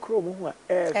omo de kuro mo ho a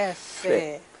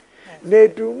efe. Na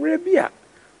edumre bia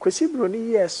kwesi bro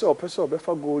ni ye se opeso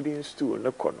obefa golden stool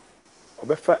ne kono.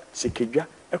 Obefa sikedwa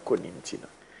ekoninti na.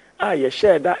 Ye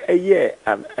share da eye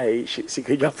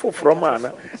sikedwa foforo ma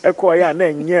na ekọ ya na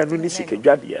enye anu ni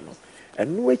sikedwa de no.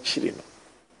 Enu akiri no.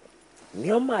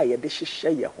 Nioma ye de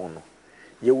hihye ye ho no.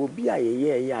 Ye wo bi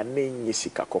ye ya na enye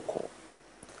sika kokko.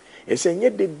 Ese nye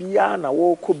de bia na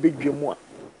wo kọ bedwemu a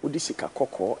wo di sika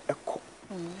kokko ekọ.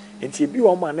 Enti bi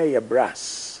wo ma na ye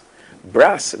brass.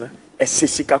 Brass na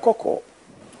sika kokko.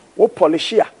 Wo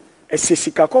polish a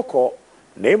sika kokko.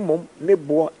 Na emom ne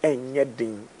bo enye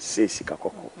din se sika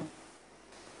kokko.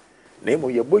 Na emom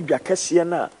ye bodwa kese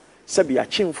na sabi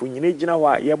achimfo nyine gina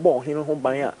wa ye bo hene ho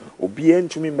ban a obi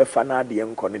entumi mbefa na ade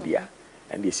enko ne dia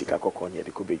ende sika kokko ne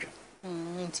de ko bedwa.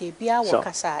 Nti bia wo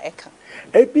kasa eka.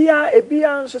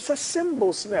 Ebia nso se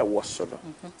symbols na wo so no.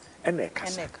 Ene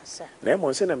kasa. Na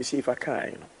emom se na me sifa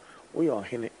kan no. Wo ye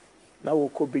ohene na wo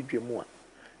ko bedwa mu a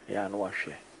ya no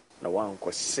wahwe na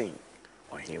wanko sin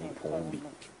ohempon bi.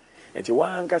 Enti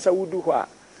wankasa wudu ho a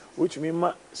wotumi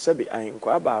ma sabi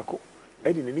ahenkwa baako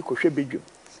edi nani kohwe bedwam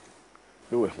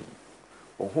no wehu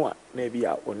ohu a na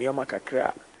bia oniama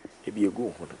kakra ebi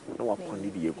egu ho no na wakoni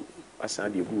bi egu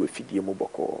asan de egu afidie mu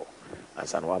boko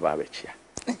ansan wa ba bechia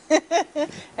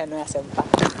eno asempa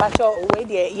pacho we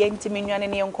de yentimi nwane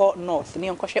ne yonko north ne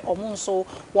yonko hwe omo nso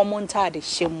wo montade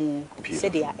hyemu se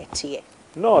de a etie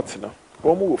north no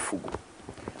wo mu wofugu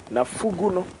na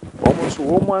fugu no omo so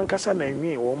wo mu ankasa na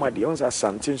nwi wo ma de onsa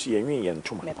asante nso ye nwi ye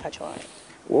ntoma me pacho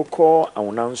wo ko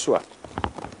awona nso a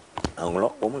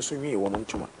anlo omo so nwi wo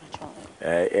ntoma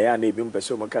ya na ebi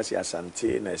mpese omo kasi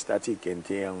asante na static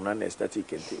kente awona na static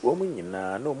kente wo mu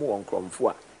nyina na omo won kromfo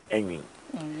a enwi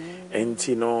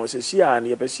enti no sesi a na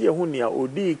ye pese ye hu ne a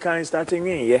odi kan starting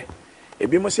nwi ye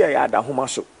ebi mo se ya da homa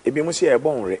so ebi mo se ya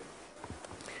bonre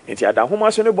enti ada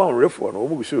homa so ne bon refo no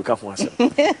omu gusu ka ho asem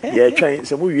ye twan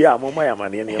se mu wi a mo ya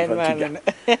mane ne yemfa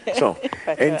so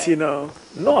enti no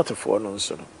not for no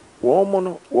so no wo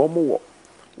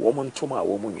mo ntoma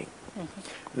wo mo nwi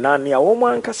na ne a wo mo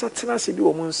ankasa tena se bi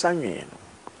wo mo nsanwe no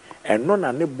eno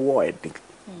na ne bo edi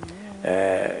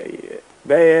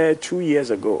be 2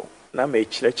 years ago na me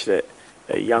chire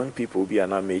young people be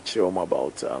na me chire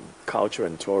about culture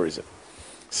and tourism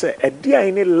say edi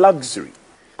any luxury.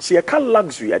 See a car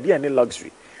luxury, ade any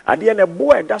luxury. Ade na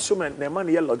boy that so man na man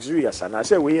ye luxurious and I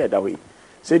say we that way.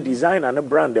 Say design and a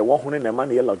brand the one na man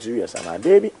ye luxurious and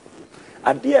ade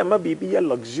ma be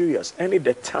luxurious. Any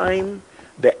the time,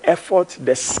 the effort,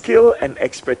 the skill and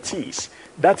expertise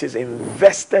that is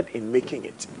invested in making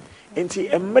it.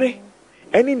 Enti emre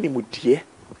any nimudie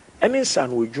any san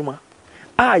wodwuma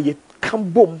ye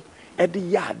kambom e de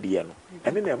ya ade no.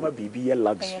 Ene na ma be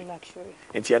luxury.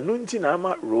 Enti anu nti na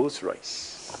ama Rolls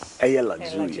Royce.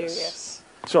 Luxurious.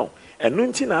 So, and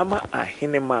nunti na ama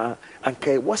ahenema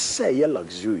anke was say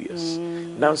luxurious.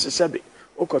 Now se sabe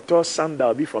okoto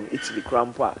sandal be from Italy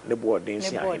crampa ne boarding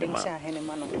si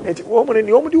ahenema no. Enti woman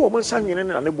ni omudi woman sanwene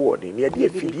na ne boarding ne de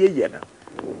afidie ye na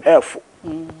efo.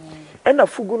 Ena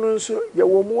fugu no nso ye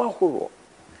wo mu ahoro.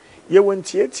 Ye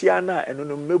wontiatia na eno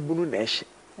no mebunu na ehye.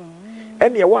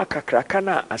 Ene ye wa kakraka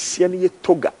na ase ne ye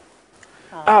toga.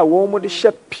 Wo mu de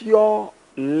hye pure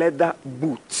leather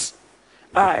boots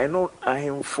eno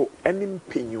ahemfo eni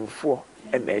mpenyumfo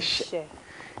ena ehye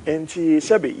enti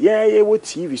sebe ye wo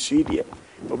TV so ide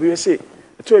obi we say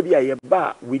to bi aye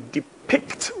ba we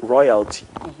depict royalty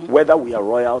whether we are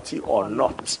royalty or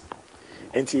not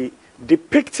enti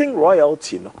depicting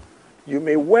royalty no you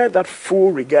may wear that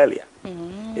full regalia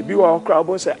ebi wa okra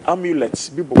bo say amulets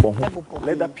bi bobo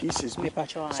leather pieces bi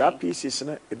sa pieces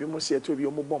na ebi mo say to bi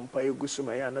o mo bompa egusu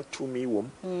ma ya na tumi wom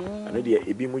ana de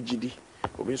ebi mo gidi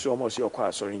obi so mo say okwa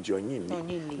asori nji onyin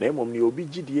ni na emom ni obi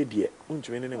gidi de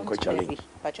untumi ne nko challenge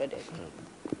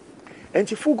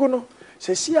enti fugu no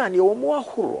se si an ye wo mo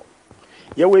ahoro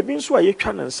ye we bi nso a ye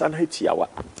twa nsa na hatiawa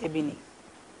ebi ni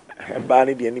ba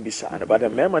ne de ni bisa na ba da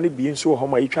mema ne bi nso ho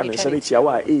ma ye twa nsa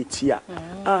hatiawa a etia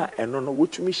eno no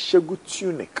wotumi hyegu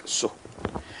tunic so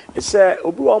ese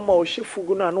obi wo ma o hye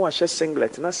fugu no anu a hye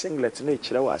singlet na singlet na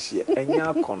ekire wa ase enya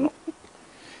akono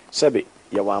sebe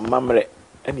ye wa mamre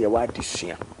ene ye wa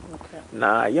disua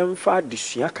na yemfa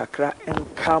disua kakra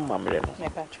enka mamre no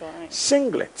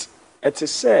singlet it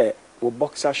is say wo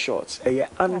boxer shorts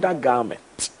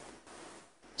undergarment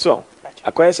So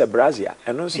akwai se brazier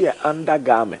eno so ye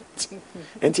undergarment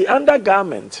enti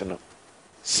undergarment no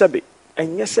sebe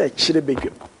enye se chire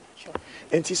bedwem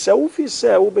enti se wo fi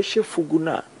se wo be hye fugu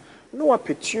na no wa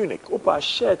tunic opa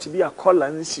shirt bi a collar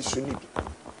nsi so ni bi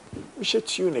wo hye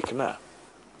tunic na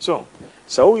so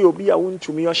wo yo bi a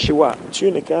wontumi yo hyewa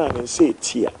tunic a ne se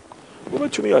etia wo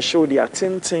betumi yo hyew de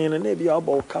atenten na bi a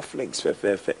obo cufflinks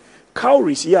fefefe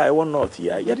cowries ya I want not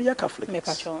ya ye de ya cufflinks me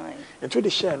patron ento de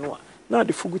share no na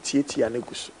de fugu tietia na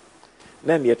guso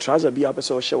na ne trouser bi a be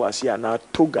se wo hyewa ase na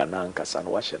toga na ankasa na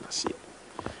wa hye na se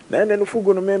na no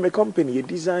fugu no me company ye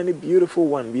design a beautiful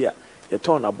one bi a ye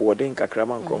turn aboarding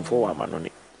kakrama nkromfo wa manoni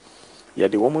ye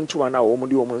de womun tuwa na womun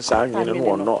di womun sa anwene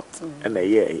no not na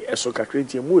ye eso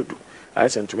kakrenti emu edu I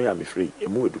sent to me am free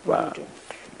emu edu pa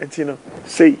enti no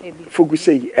say fugu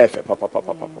say efe papa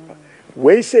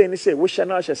we say ni say wo hye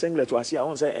na hye singlet wase a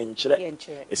won say enkyere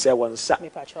e say won sa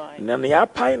na ne ya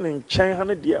pai ne nkyɛn ha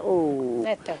ne de oh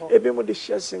ebe mo de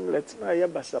hye singlet na ye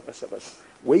basa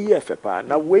we ye efe pa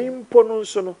na we mpo no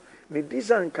nso no ne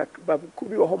design ka ba ku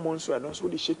bi wo ho nso no so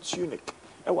de hye tunic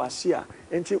e wase a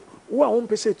enti wo a won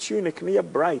pese tunic ne ye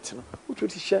bright no wo to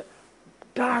hye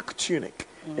dark tunic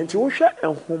enti wo hwe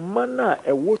ehoma na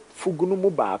e wo fugu no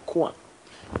mu baako a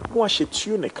mo hye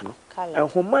tunic no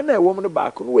ehoma na e wo mu no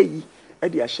baako no we e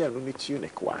de ahye no ne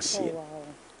tunic wase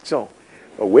so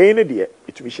we ne de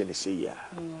etumi hye ne sei ya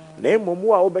na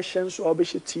emomu a wo be hye nso a wo be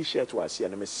hye t-shirt wase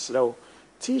na mesrew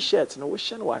t-shirt no wo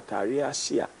hye no atare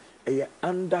ase a e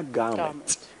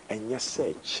undergarment enye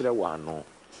se kire wa no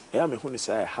ya me hu ne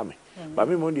sai ha me ba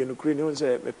me mo de no kure ne hu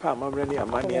se me pa amamre ne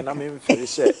amane na me mfiri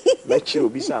se me kire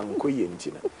obi sa nkoye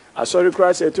ntina asori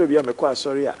kra se to bia me kwa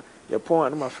asori a ye pon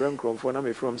anu ma friend kromfo na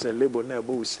me from se label na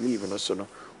ebo sleeve no so no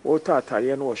wo ta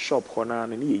atare no wo shop ho na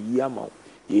ne ye yi ama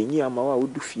ye nyi ama wa wo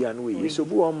du fia no we so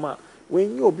bu o ma we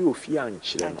nyi obi ofia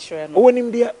ankyere no o wonim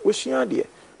de wo sua de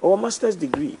o master's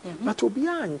degree but obi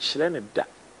ankyere ne da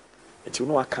enti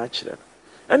no aka kyere no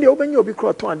and the oben obi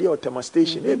kro ton de otema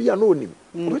station e bia no onim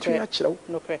obetumi a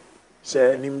kyerɛw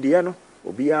se nim de no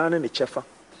obi a ne chefa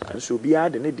anso obi a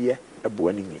de ne de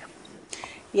eboa ne nia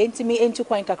yentimi enti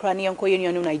kwan kakra ne yenko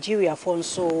yenu no Nigeria fo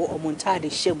nso omontade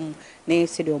hyem ne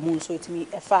se de omo nso etimi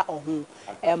efa ohun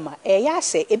ema ya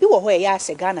se ebi wo ho ya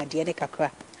se Ghana de ne kakra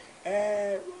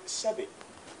sabe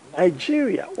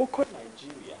Nigeria woko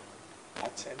Nigeria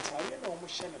atentare na omo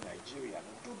hye na Nigeria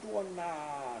no dodo na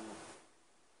no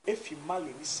efi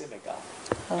Mali ni Senegal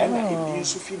ena ebi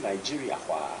nso fi Nigeria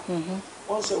kwa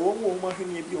on se wo mo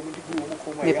mahwene bi omo di bu omo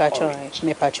ko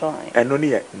me patron eno ne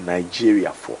ye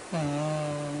Nigeria fo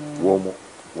wo mo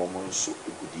nso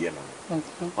egudie no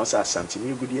on se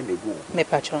asantini egudie na egu me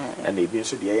patron ena ebi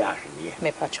nso de ye ahwene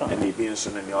me patron ena ebi nso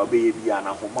ne obeye bi ana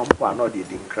homa mpo ana de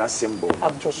nkra symbol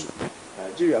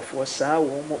Nigeria for sa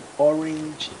wo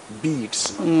orange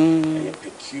beads no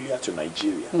peculiar to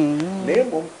Nigeria na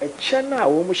mom e chena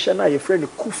wo mo hye na ye friend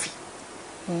Kofi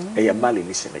e Mali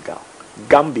ni Senegal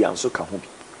Gambia nso ka ho bi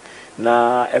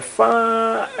na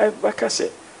efa bakase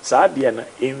sa de na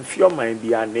emfio man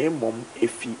bia na mom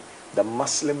efi the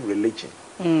Muslim religion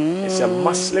it's a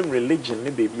Muslim religion ne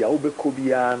baby a wo be ko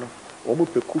bia no wo mo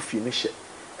pe Kofi ne hye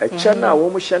e chena wo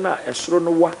mo hye na esoro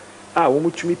no wa a wo mo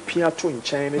tumi pia to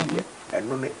nkyɛn ne de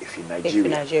eno ne efi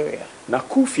Nigeria na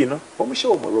Kofi no wo mo hye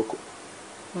wo Morocco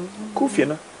Kofi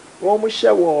no wo mo hye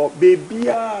wo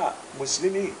bebia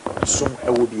muslimi som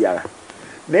ewo biara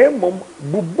na emom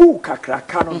bubu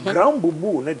kakraka no ground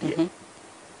bubu ne de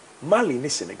Mali ne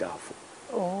Senegal fo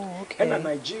okay na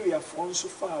Nigeria fo nso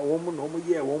fa wo mo no mo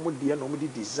ye wo mo de na mo di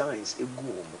designs egu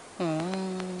wo mo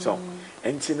so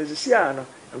enti ne se ya no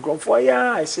nkromfo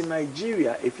ya I say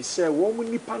Nigeria if say wo mo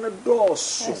nipa na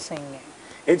doso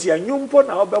enti anyumpo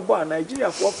na obebo a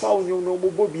Nigeria fo fa onyum no mo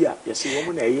bobi a yesi wo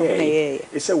mo na ye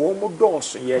e say wo mo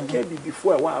doso ye ka bi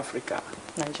before wa Africa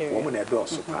Nigeria wo mo na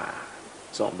doso pa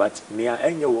so but nia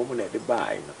enye wo mo na de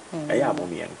bai no eya mo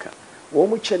mienka wo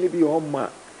mo kyene bi ho ma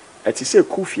ati say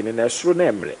Kofi ne na esoro na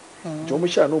emre jo mo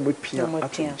hya na mo pia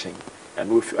atonchen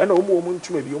and ofi ana wo mo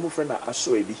ntuma bi wo mo frɛ na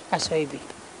aso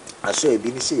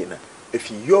ebi ni say na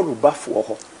efi Yoruba fo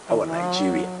ho awa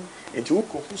Nigeria enti wo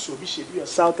ko so bi hye bi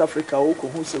South Africa wo ko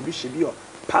so bi hye bi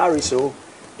Paris o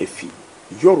efi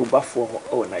Yoruba fo ho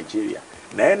awa Nigeria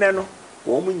na ene no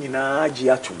wo mo nyina agi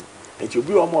atum enti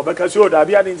obi wo mo obeka so da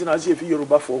bia de ntina se efi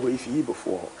Yoruba fo ho efi Igbo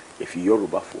fo ho efi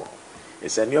Yoruba fo ho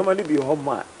esa nioma ne bi ho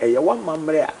ma eye wa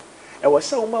mamre a e wo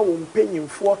se wo ma wo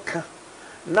mpanyimfo ka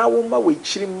na wo ma we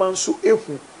chiri manso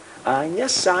ehu anya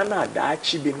sa na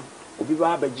adaachi bi no obi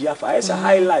ba abaji afa esa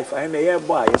high life na ye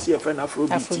bo a yesi e friend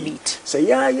Afrobeat se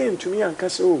ya ye ntumi anka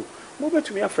se o mo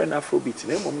betumi a friend Afrobeat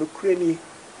na mom no kure ni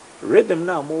rhythm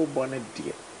na mo bo na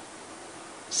de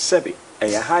sebi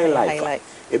a high life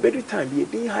a better time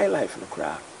be a high life no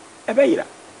cry a beira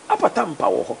apatampa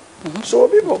wo ho so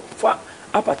people for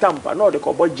apatampa no de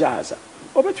ko bo jazz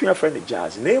obetun a friend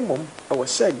jazz na emom I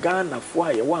was say Ghana fo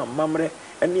a ye wa mamre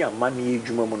ene amane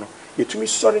edwuma mu no yetumi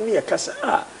sori ne ye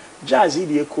kasa jazz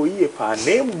de ko yie pa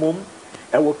na emom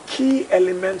our key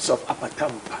elements of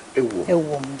apatampa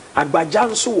ewo agbaja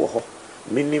nso wo ho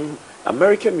minim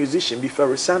American musician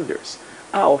before Sanders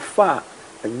ofa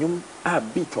anyum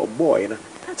beat or boy na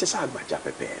that is agbaja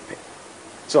pepepe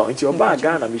so into your bag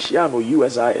Ghana Michiano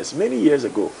USIS many years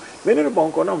ago many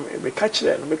bonko na me catch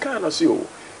it me can say oh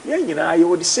yeah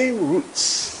you the same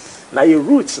roots now your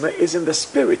roots is in the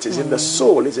spirit is in the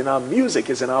soul is in our music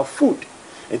is in our food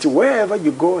into wherever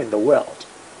you go in the world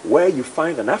where you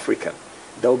find an African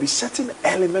there will be certain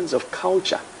elements of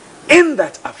culture in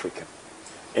that African.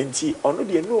 And see, ono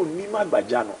de no ni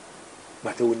magbajano,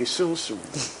 but it will be soon.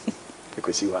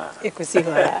 Because you are.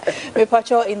 Me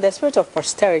pacho in the spirit of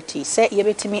posterity. Say ye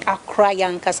betimi akra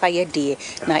yankasa ye de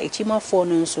na ichima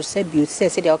phone so say beauty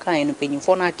say de okan no penyin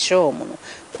phone na chiro mo no.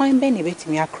 Kwan be ne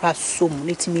betimi akra so mo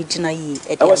letimi gina yi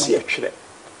e de. I was here twere.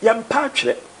 Yam pa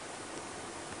twere.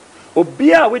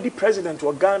 Obia we di president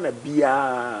wa Ghana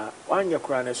bia wanya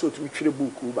kra na so tumi twere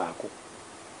buku baako.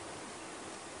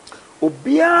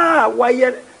 Obia why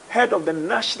head of the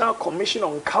National Commission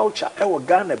on Culture ewo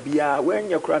Ghana bia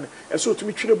wanya kra na so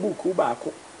tumi twere buku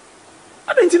baako.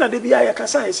 Adentina de bia ya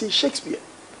kasa ya say Shakespeare.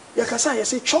 Ya kasa ya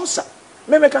say Chaucer.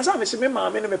 Me kasa me say me ma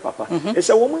me ne me papa. E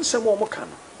say wo mun nsem wo mo ka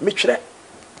no. Me twere.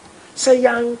 Say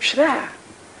yan twere.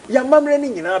 Ya mamre ni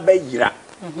nyina ba yira.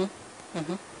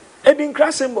 Ebin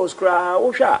crass symbols cry,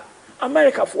 Osha,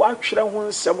 America for actually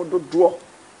one some do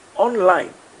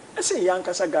online. I say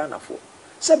Yankasa Ghana for.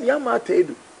 Sabiama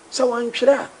Tedu, so one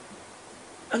chra.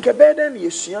 And Cabeden,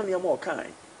 you see on your more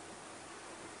kind.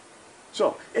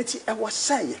 So, it's a was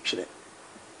say, actually.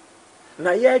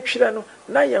 Na ye chileno,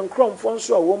 na yan crom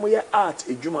fonso a woman art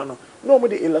a jumano, no more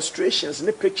the illustrations,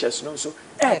 the pictures, no so.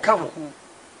 Come on.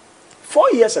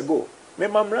 4 years ago, my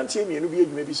mom ran to me and be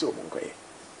maybe so monkey.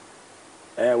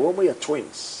 Woman are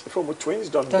twins. From twins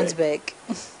don't beg.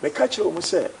 Me catch you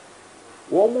say,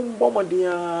 woman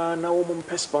bombardier, now woman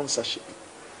pay sponsorship.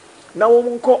 Now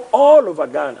woman call all over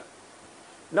Ghana.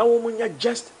 Now woman are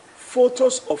just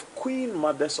photos of Queen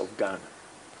Mothers of Ghana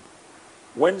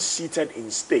when seated in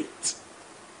state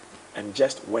and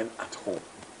just when at home.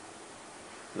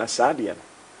 Na Sadian,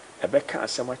 Ebeka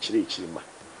asema chirima.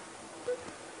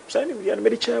 Sani mi yana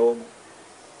medicha woman.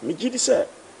 Mi jidi say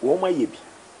woman yebi.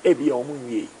 Ebi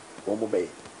omunye omobey.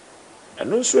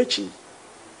 And no switchy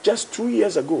just 2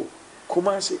 years ago,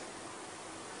 Kumasi.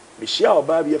 Michelle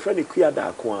Baby, a friend of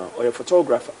Kuya or a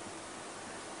photographer.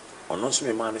 Or not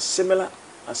me man a similar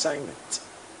assignment.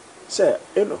 Say,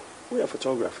 we are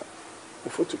photographer.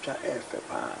 We photo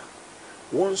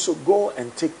wants to go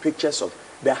and take pictures of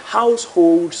the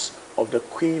households of the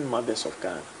Queen Mothers of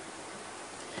Ghana.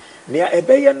 Near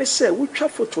Ebeya ne say, we try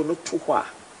photo no to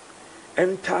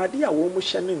and tadi a woman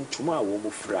shanning to my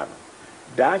woman fran.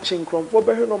 Daching crumpo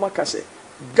no makase.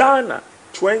 Ghana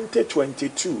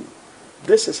 2022.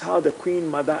 This is how the Queen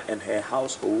Mother and her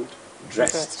household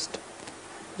dressed.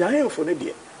 Yahe for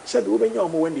Nidia said women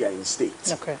when they are in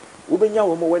state. Okay. Women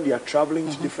when they are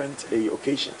traveling to different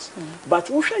occasions. But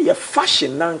we share your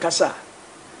fashion nankasa.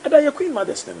 Ada your Queen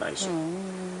Mothers the nice.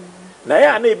 Na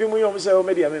ya na ebi mu yom say o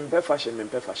media me fashion.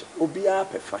 Obi a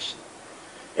pe fashion.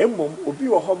 Emom obi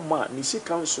wo ho ma ni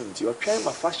sika nso nti o twan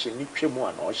ma fashion ni twemu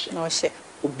a na o hye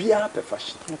obi a pe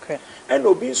fashion okay and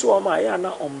obi nso o ma ya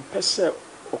na on pese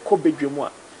okobedwemu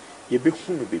a ye be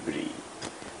hunu bebre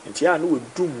nti ya na we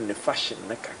dum ne fashion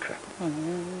na kakra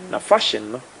na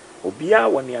fashion no obi a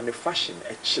woni ne fashion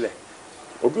e kire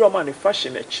obi o ma ne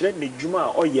fashion e kire ne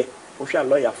dwuma a oye o hwa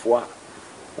lawyer fo a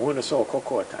won no so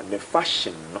okokota ne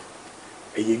fashion no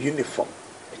e ye uniform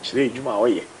e kire dwuma a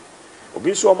oye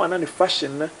obi nso o ma na ne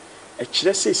fashion na e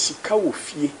kire se sika wo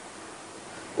fie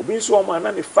obi nso o ma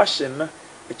na ne fashion na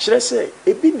e kire se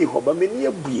ebi ni ho ba mani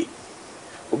abue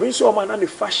obi nso o ma na ne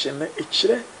fashion na e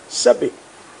kire sebe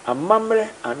amamre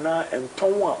ana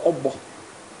enton a obo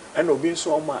e na obi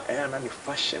nso o ma e ana ne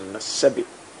fashion na sebe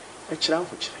e kire ho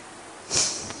kire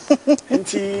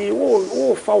enti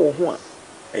wo fa wo ho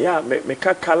a yeah, me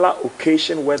color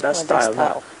occasion weather style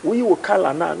now we will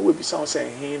color na we be sound say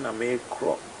he na me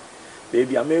crop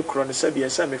baby I make cron say be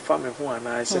say me fa me ho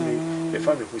ana say me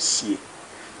fa me ho sie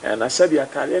and I say be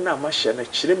atale na ma hye na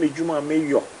kire me dwuma me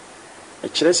yo e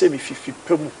kire say me fifi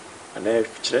pamu ana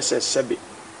kire say sebe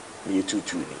me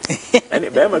tutu ni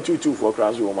and be ma tutu for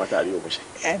class wo matari o mo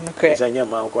hye okay say nya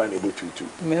ma ko na be tutu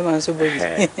me ma so bobi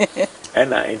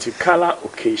And into color,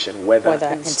 occasion, weather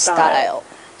and style.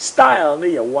 Style ne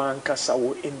ya one kasa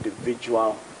wo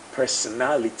individual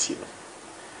personality no.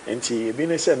 Enti ebi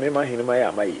ne se me ma hinima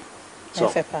ya amayi. So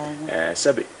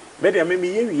sebe me dia me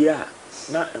ye wi a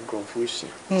na nkromfo esu.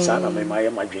 Sa na me ma ye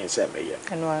madwen se me ye.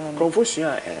 Nkromfo esu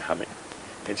a ha me.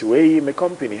 Enti we me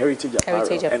company Heritage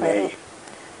Apparel and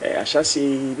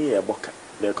ashasi ni e boka.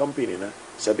 The company na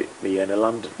sebe me ye in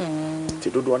London. Ti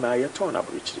dodo na ye ton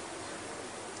abrochiri.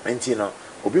 Enti no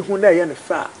obi hu na ye ne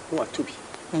fa no atobi.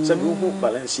 So we hu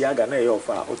Balenciaga na ye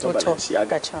ofa auto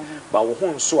Balenciaga. But we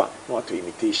hu so a no auto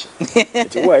imitation.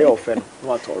 Enti wo ye ofa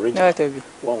no auto original.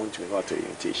 One want to auto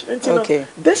imitation. Enti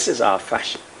this is our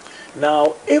fashion.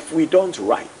 Now if we don't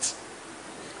write,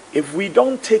 if we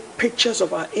don't take pictures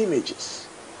of our images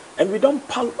and we don't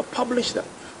publish them,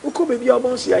 we could be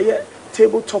able to see a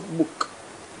tabletop book.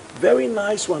 Very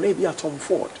nice one, maybe a Tom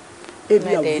Ford,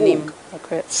 maybe a Vogue.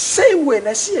 Same way,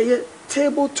 I see a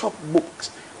tabletop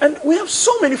books. And we have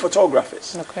so many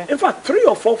photographers. In fact, 3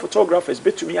 or 4 photographers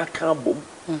between me can boom.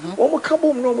 Omo can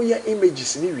boom no more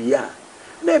images ni we are.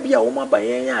 Maybe a woman by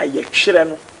ye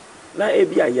chreno. Na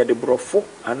ebi a ye de brofo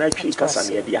and actually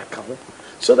kasa ye de akaho.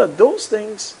 So that those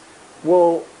things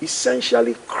will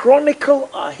essentially chronicle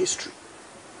our history.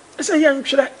 It's a young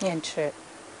chre. Young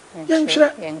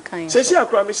chre. Say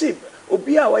akra me see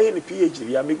obi a wa ye ni PhD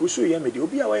bia me go so ye me de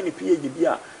obi a wa ye ni PhD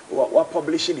bia wa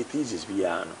publishing the thesis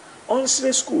bia no. On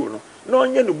school no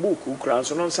onye no book ukran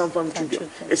so no samfam tudwo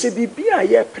e se bibia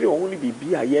ye pre o ni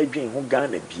bibia ye adwen ho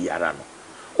Ghana biara no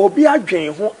obi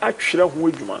adwen ho atwere ho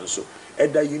adwuma nso e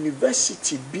da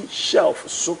university bi shelf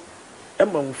so e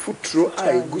ma mfuturo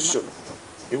a eguso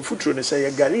no mfuturo ne say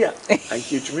ye gare a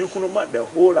anke tumi hunu ma the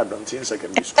whole Adontin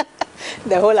secondary school.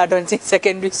 The whole Adontin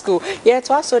secondary school. Yeah,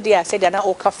 to also there said na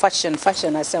oka fashion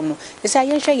asem no. They say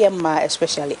yenhwe yemma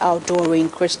especially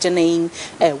outdooring, christening,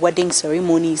 wedding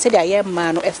ceremony. Said there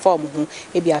yemma no e form ho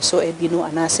e bia so e bi no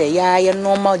ana say ya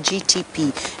normal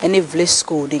GTP any village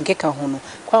school den keka ho no.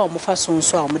 Kwa omo fa so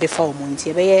nso a omo de fa omo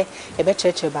nti e be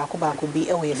church ba ko bi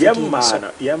e wo ye fiti.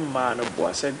 Yemma no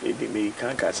bo said me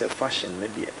kan ka say fashion ne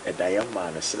de e da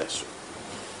yemma no sele so.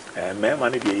 Me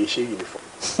man de ye she uniform.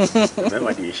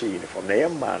 Remember the uniform. Na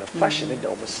young man fashion in the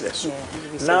almost less.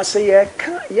 Now say ye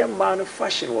can't young man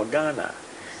fashion or Ghana.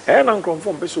 And uncle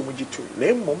from Besso Mujitu.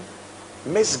 Name mum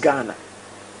Miss Ghana.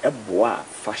 A bois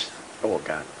fashion or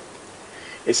Ghana.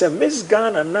 It's a Miss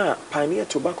Ghana na Pioneer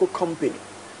Tobacco Company.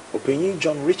 Opinion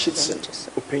John Richardson.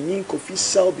 Opinion Kofi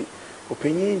Selby.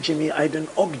 Opinion Jimmy Aiden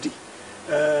Ogdi.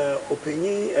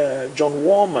 Opinion John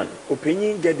Warman.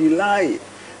 Opinion Gedilai.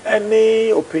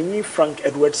 Any opinion Frank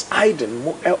Edwards Aiden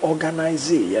mo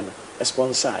organize a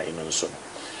sponsor in so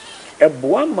a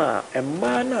boama a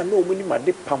man no mini ma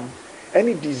de pam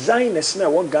any designers na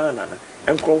one Ghana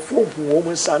and conform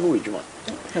woman sandwich man.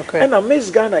 And a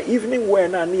Miss Ghana evening wear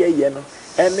na near yen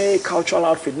any cultural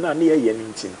outfit na near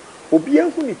yen obi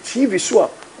who ni TV so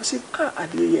I said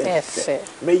adie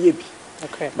may ye be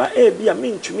but be a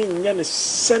mean to me yen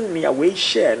send me away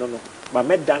share no but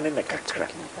me done in a kakra.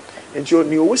 And you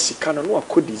know, sika no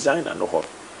a designer no ho.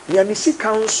 Ni ani sika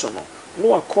nso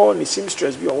no a call ni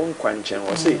seamstress bi o won kwanchen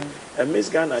wo say Miss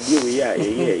Ghana dey we ya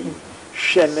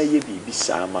hwe na ye bibi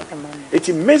sama.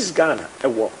 Eti Miss Ghana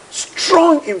e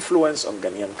strong influence on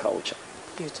Ghanaian culture.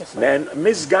 Beautiful. Then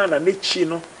Miss Ghana ne chi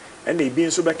no and e bi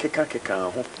nso be keka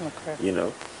ho. You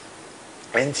know.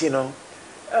 And you know,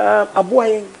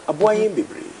 aboyen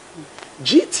bebre.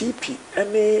 GTP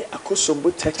any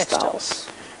akosombo textiles.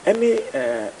 Any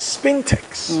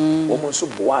Spintex, woman so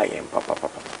boy and papa.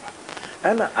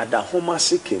 And Adahoma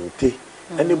Kente,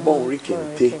 any Bonri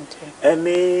Kente,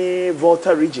 any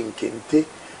Volta region Kente,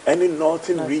 any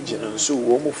Northern region, and so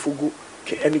Womo Fugu,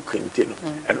 any Quintino,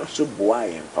 and also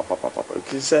boy and papa.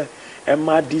 Because and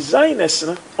my designers,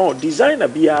 designer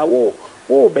be a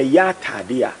be yata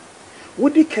dia.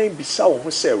 Would he can be so who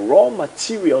say raw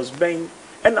materials bang,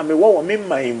 and I mean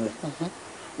my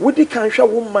Woody can show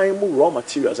woman raw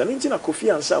materials and in Kofi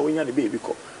Ansa when you the baby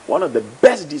one of the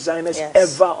best designers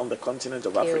ever on the continent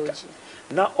of Africa.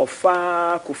 Now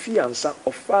offer Kofi Ansa,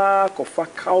 offer Kofa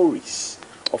Cowries,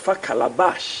 offer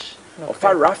Calabash,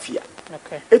 offer Raffia.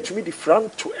 It me the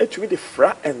front to it me the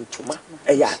fra and tuma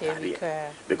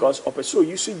because opeso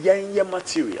you see young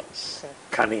materials.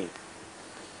 Canning.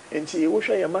 And see you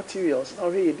show your materials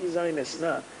now here designers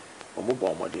now.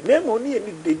 Name only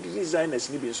any designers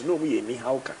ni bi so no me ni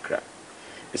how kakra.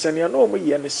 Esa ne no me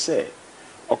ye ne say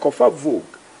okofa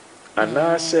Vogue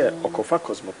ana say okofa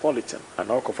Cosmopolitan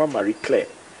ana okofa Marie Claire.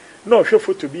 No hwe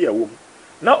photo bi a wom.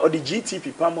 Na o the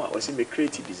GTP pamo a o say me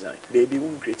creative design. They be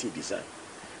won creative design.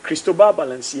 Cristobal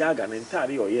Balenciaga and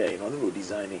entire year in honor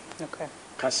designing. Okay.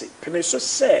 Kasi peneso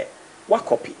say what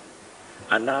copy,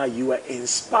 and now you are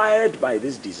inspired by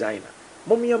this designer.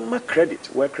 Mommy ma credit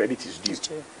where credit is due.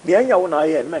 The anya wona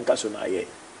ye men kaso na ye.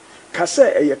 Kase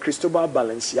a Cristobal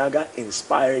Balenciaga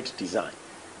inspired design.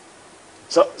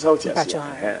 So yes.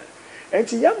 And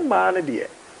the young man there,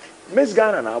 Miss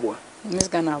Ghana na abua. Miss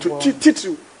Ghana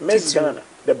Titu Miss Ghana,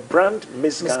 the brand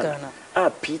Miss Ghana.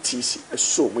 PTC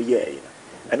so mo ye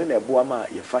na. And then abua ma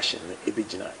ye fashion e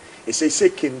bigina. E say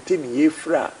Kente ni ye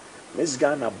fra Miss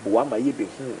Ghana boa ma ye be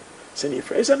hu. Se ni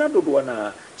fra. E say na dodo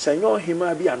na sanyo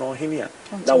hima bi ano hene a.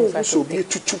 Na wo so bi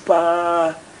tutu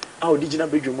pa a original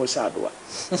bedroom sa doa.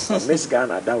 Miss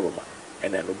Ghana da Roma.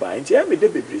 And then no ba. Nti e me de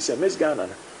bebre say Miss Ghana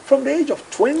from the age of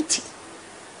 20.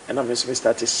 And I'm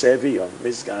started serving on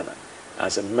Miss Ghana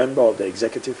as a member of the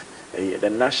the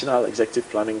National Executive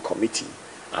Planning Committee,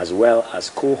 as well as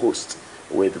co-host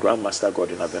with Grandmaster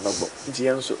Gordon Abenogbo.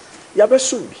 So,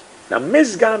 Yabesumbi. Now,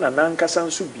 Miss Ghana Nankasan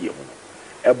Subi,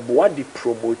 a body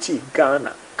promote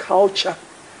Ghana culture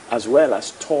as well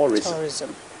as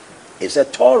tourism. It's a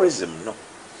tourism, no?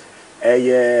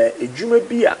 A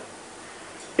Jumebia.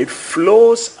 It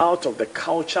flows out of the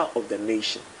culture of the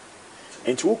nation.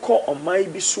 And to call on my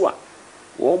biswa,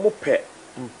 womo pe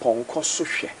mponko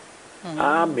sohwe.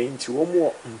 Amen to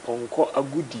womo mponko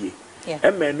agudie.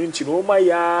 Emenu nti no ma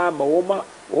ya ma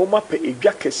woma pe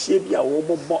edwa kese bia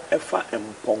womo bo efa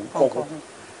mponko.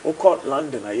 We call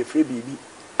London a free bibi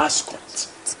Ascot.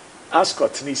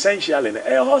 Ascot ni essential in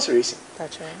a horse racing.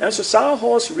 That's right. And so sa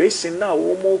horse racing na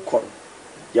womo kon.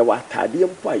 Ya watade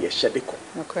mpo a ye hyede ko.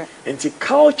 Okay. Nti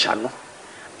culture no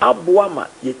abuama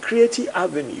ye creative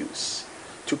avenues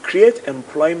to create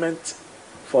employment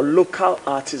for local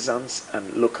artisans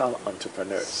and local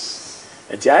entrepreneurs.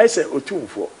 And I say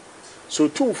otumfo. So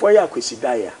otumfo ya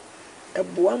kwesidaya.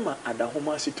 Ebuama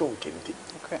adahoma siton Kente.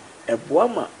 Okay.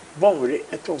 Ebuama bonre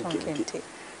eton Kente.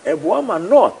 Ebuama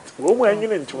north wo mu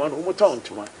anyine ntoma no mu ton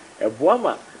ntoma.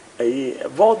 Ebuama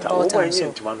Volta wo mu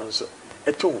anyine ntoma no so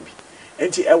eton bi.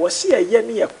 Enti e wose ye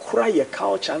ne ye kura ye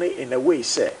culture in a way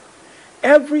say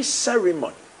every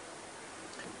ceremony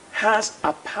has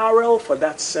apparel for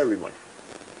that ceremony.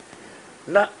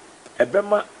 Na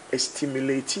ebema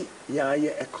stimulate ya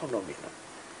economy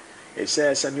no. It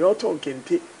says and you ton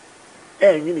Kente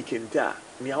enwini Kente a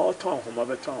ne auto homa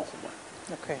beto homa.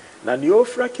 Okay. Na ne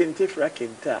ofra Kente fra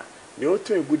Kente a ne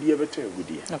auto egudie beto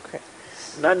egudie. Okay.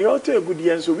 Na ne auto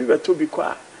egudie nso bi beto bi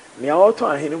kwa ne auto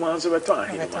ahenema nso beto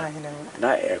ahenema.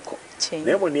 Na eko.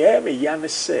 Na mo ne me ya ne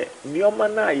se nioma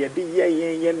na ye de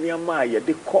ye nioma ye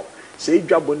de ko se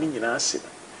dwabo ni nyina ase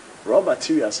raw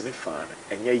materials ne fa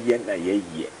na enye ye na ye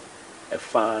e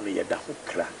fa na ye da ho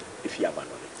kra efi aba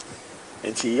no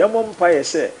enti ye mo mpa ye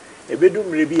se ebedu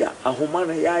mre bi a ahoma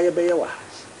na ya ye be ye wa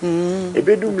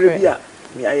ebedu mre bi a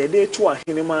me aye de to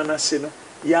ahenema na se no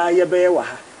ya ye be ye wa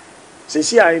ha se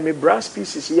si ai me brass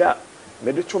pieces ya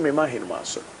me de to me ma ahenema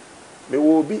so me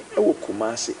wo bi e wo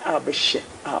kumase a be hye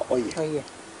a oye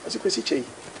asikwesi chei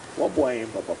wo bo ayen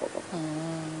papa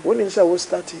when inside we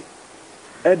started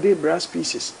the brass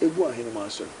pieces egu ahenema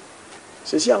so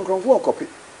se si ankronfo copy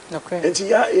okay enti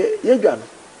ya dwa no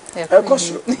e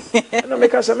kosro na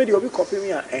make us me de obi copy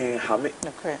me a ha me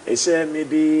okay e se me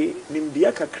de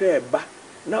nimdia kakra eba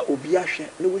na obi ahwe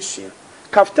na wesua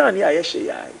kaftan ya ye hye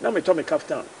ya na me to me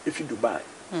kaftan if Dubai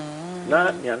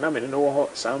na nya na me no wo ho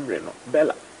samre no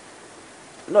Bella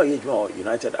no ye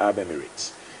United Arab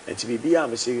Emirates enti bibia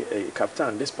me say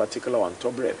kaftan this particular one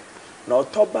Dwabre na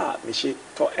otoba me she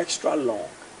to extra long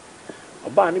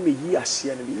oba ni me yi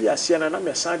asia na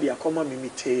me san de akoma me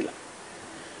tailor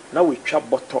na we twa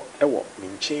botto ewo me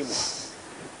nchen mu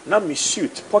na me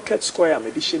suit pocket square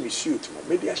me de she me suit mo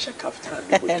me de a she kaftan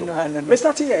ni botto me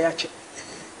start ya che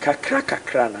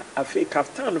kakra na afi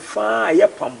kaftan fa ye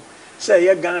pam say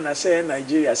ye Ghana say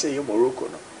Nigeria say ye Morocco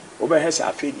no oba he say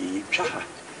afi de twa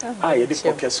ha ye de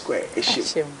pocket square e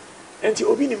she enti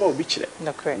obi ni ma obi kire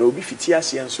na obi fiti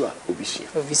ase nso a obi sua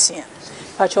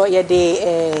pacho ye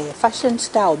de fashion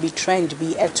style be trend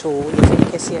be eto ye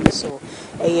kese en so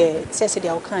ye se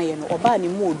dia okan ye no oba ni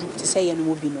modu ti se ye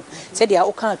no obi no se dia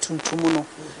okan tuntum no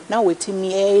na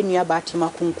wetimi enua batima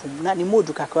kunkum na ni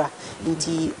modu kakra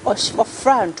nti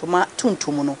ofra ntoma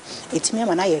tuntum no etimi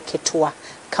ama na ye ketoa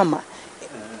kama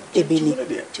ebini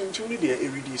tuntum ni de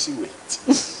reduce weight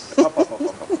papa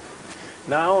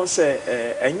now say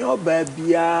enyo ba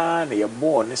bia na ye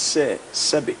born ne say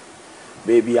sebe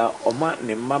baby a oma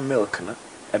ne ma milk na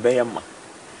ebe ma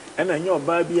ena enyo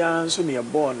ba bia nso ne ye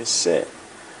born ne say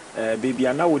baby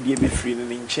na wodi be free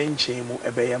ne nchenchen mu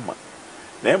ebe ma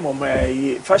na emoma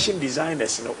fashion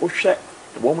designers no ohwe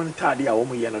woman tadi a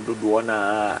woman yana dodo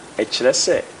na kyerɛ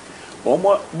sɛ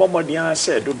bomodian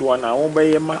said dodo na wo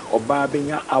be ma oba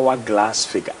benya hourglass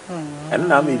figure and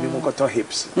na me bi mu koto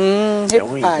hips hip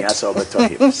we pad here so beto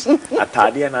hips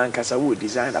atade na nkasa wo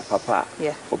design a papa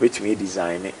obetumi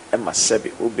design e ma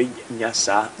sebe obenya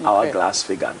sa hourglass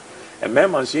figure e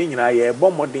mema nso nyina ye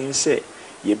bomodin sɛ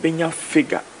ye benya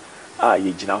figure a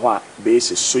ye gina ho a be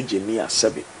se sojeni a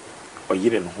sebe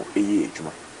oyire no ho eye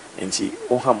adwuma enti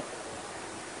oham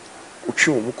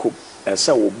utwi mu ko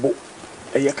sɛ wo bo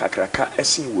eye kakraka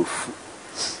esin wofu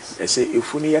ese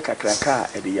efu ne ye kakraka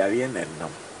e de yare nennam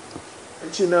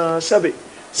nti na sabe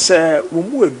se wo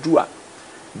mu edu a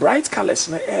bright colors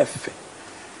na efe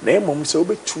na emom se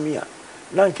obetumi a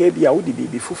na nka e bia wo de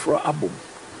bibi foforo abom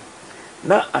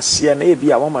na asia na e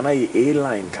bia wo ma na ye a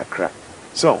line kakra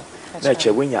so na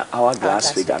chewenya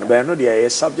hourglass figure but no dey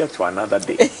subject to another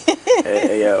day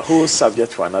a whole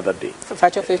subject for another day.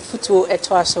 Factor Futu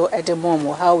Etwaso at the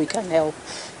moment, how we can help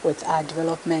with our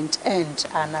development and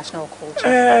our national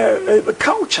culture.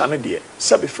 Culture, no dear.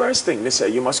 So the first thing they say,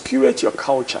 you must curate your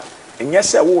culture. And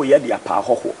yes, oh yeah, the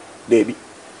apahoho, baby.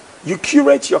 You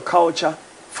curate your culture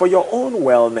for your own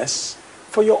wellness,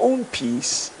 for your own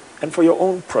peace, and for your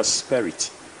own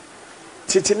prosperity.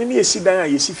 Titinini yesi dana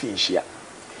yesi finshia.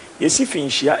 Yesi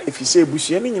finshia, if you say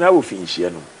busiani nyina wo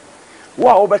finshia no.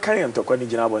 Wa obeka ye ntokwa ni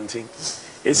gina bontin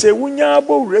e se wunya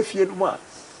abo refie no ma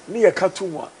ne ye katu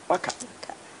mu waka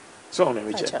so na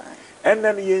meche enne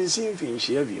no yensin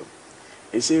finhye avio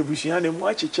e se busua ne mu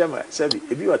acheche ma sabi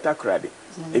ebi watakrade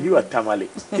ebi watamale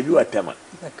ebi watama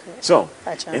so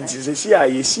enti se si a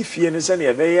yesi fie no se ne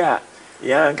ye be ya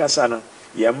ya nkasa no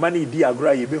ye ma ne di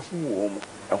agora ye be hu wo mu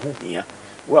eho hia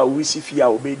wa wo si fie a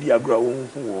obe di agora wo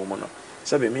hu wo mu no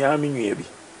sabi me a menua bi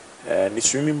ne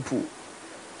swimming pool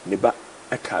ne ba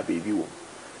aka baby wo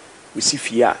we si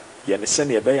fie a ye ne se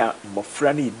ne be ya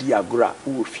mofra na edi agora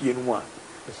wo fie no a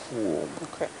wo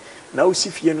na wo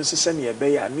si fie no se ne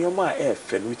be ya neoma a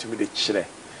efe no witumi de kire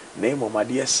na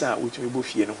emomade esa witumi bo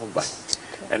fie no ho ba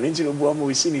eno nti no bo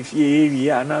mo si ne fie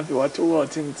ewi a na fe wato wo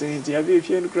tintin ya be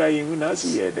fie no kra yin na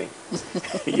si ye den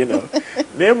you know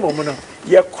na emom no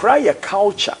ye cry a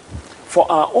culture for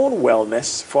our own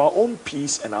wellness, for our own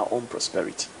peace and our own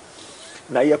prosperity.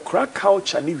 Na ye kra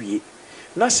culture ni wie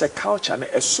na se culture na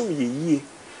esum ye yie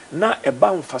na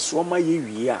eba mfaso ma ye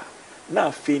wie a na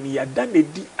afi ni ya da na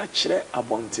di a kire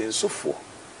abontensofo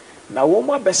na wo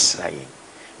ma besra yen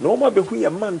na wo ma behu ye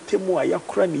mantemu a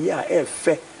yakora ni ya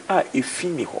efe a efi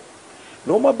ni ho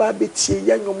na wo ma ba betie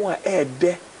ya nwomo a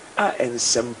ede a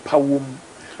ensempa wom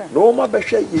na wo ma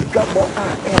behwe ye dwabo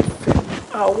a efe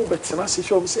a wo betena se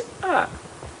hwom se a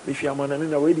mefi amana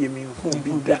na we de mi hu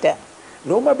bi da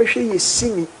na wo ma behwe ye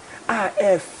sini a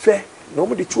efe no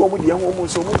mo de tuo mo de ho mo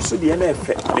so mo so de na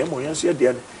efe na mo yan so ye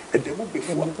de ede mo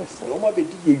befu no ma be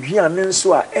di yeduane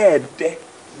nso a ede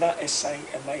na esan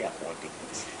ema ya hode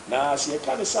na se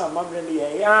ka ne sa mamre ne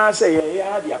ye ya se ye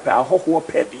ya de apa ahoho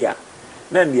pe dia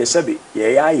na ne sebe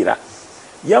ye ya yira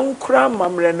yan kura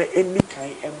mamre ne eni kan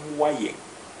emwa ye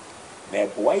na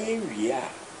eboa ye wi a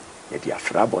ye de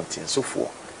afra bonten sofo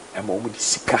ema mo de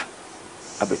sika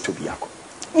abeto biako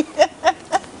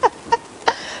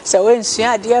so when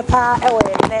sua de pa e wo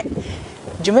ne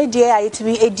dwumadie a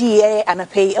yetimi edi e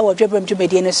anapei e wo dwebram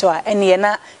dwumadie ne so a ene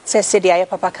na sese de aye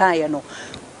papa kan ye no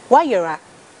wayera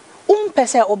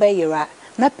pese obeyera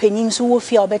na panyin so wo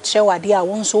fia obekye wade a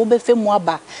won so obefemu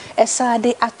aba esa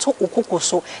de ato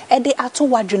okokoso e de ato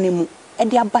wadwene mu e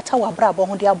de abata wabra abo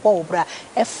ho de abo obra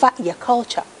e fa ye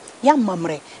culture ya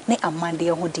mamre ne amande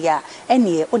ho de a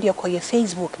ene o de koye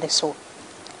Facebook de so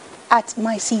at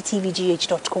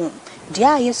myctvgh.com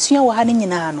dia yesua wo ha ne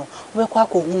nyina no obekwa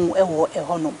akohu ewo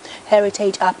ehono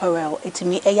heritage apparel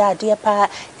etimi eya ade pa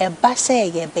e ba se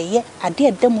ye beye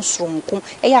ade dem sronko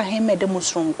eya hemme dem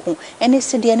sronko ene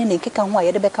sede ne nkeka ho a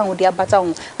ye de beka ho de abata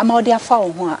ho ama wo de afa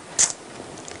ho a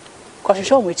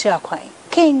kwahwehwe mo chi akwan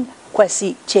king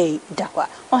kwasi che dakwa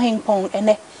ohenpon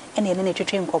ene ne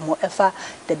twetwe nkomo efa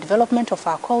the development of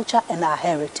our culture and our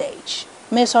heritage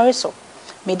me sorry so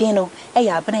medino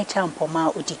eya abena champoma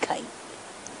odikai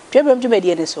Dwabre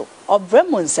dwumedie ne so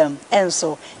obremonsam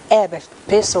enso ebe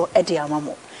peso edi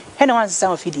amamo hena wan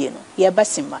sam afidie no ye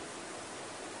basima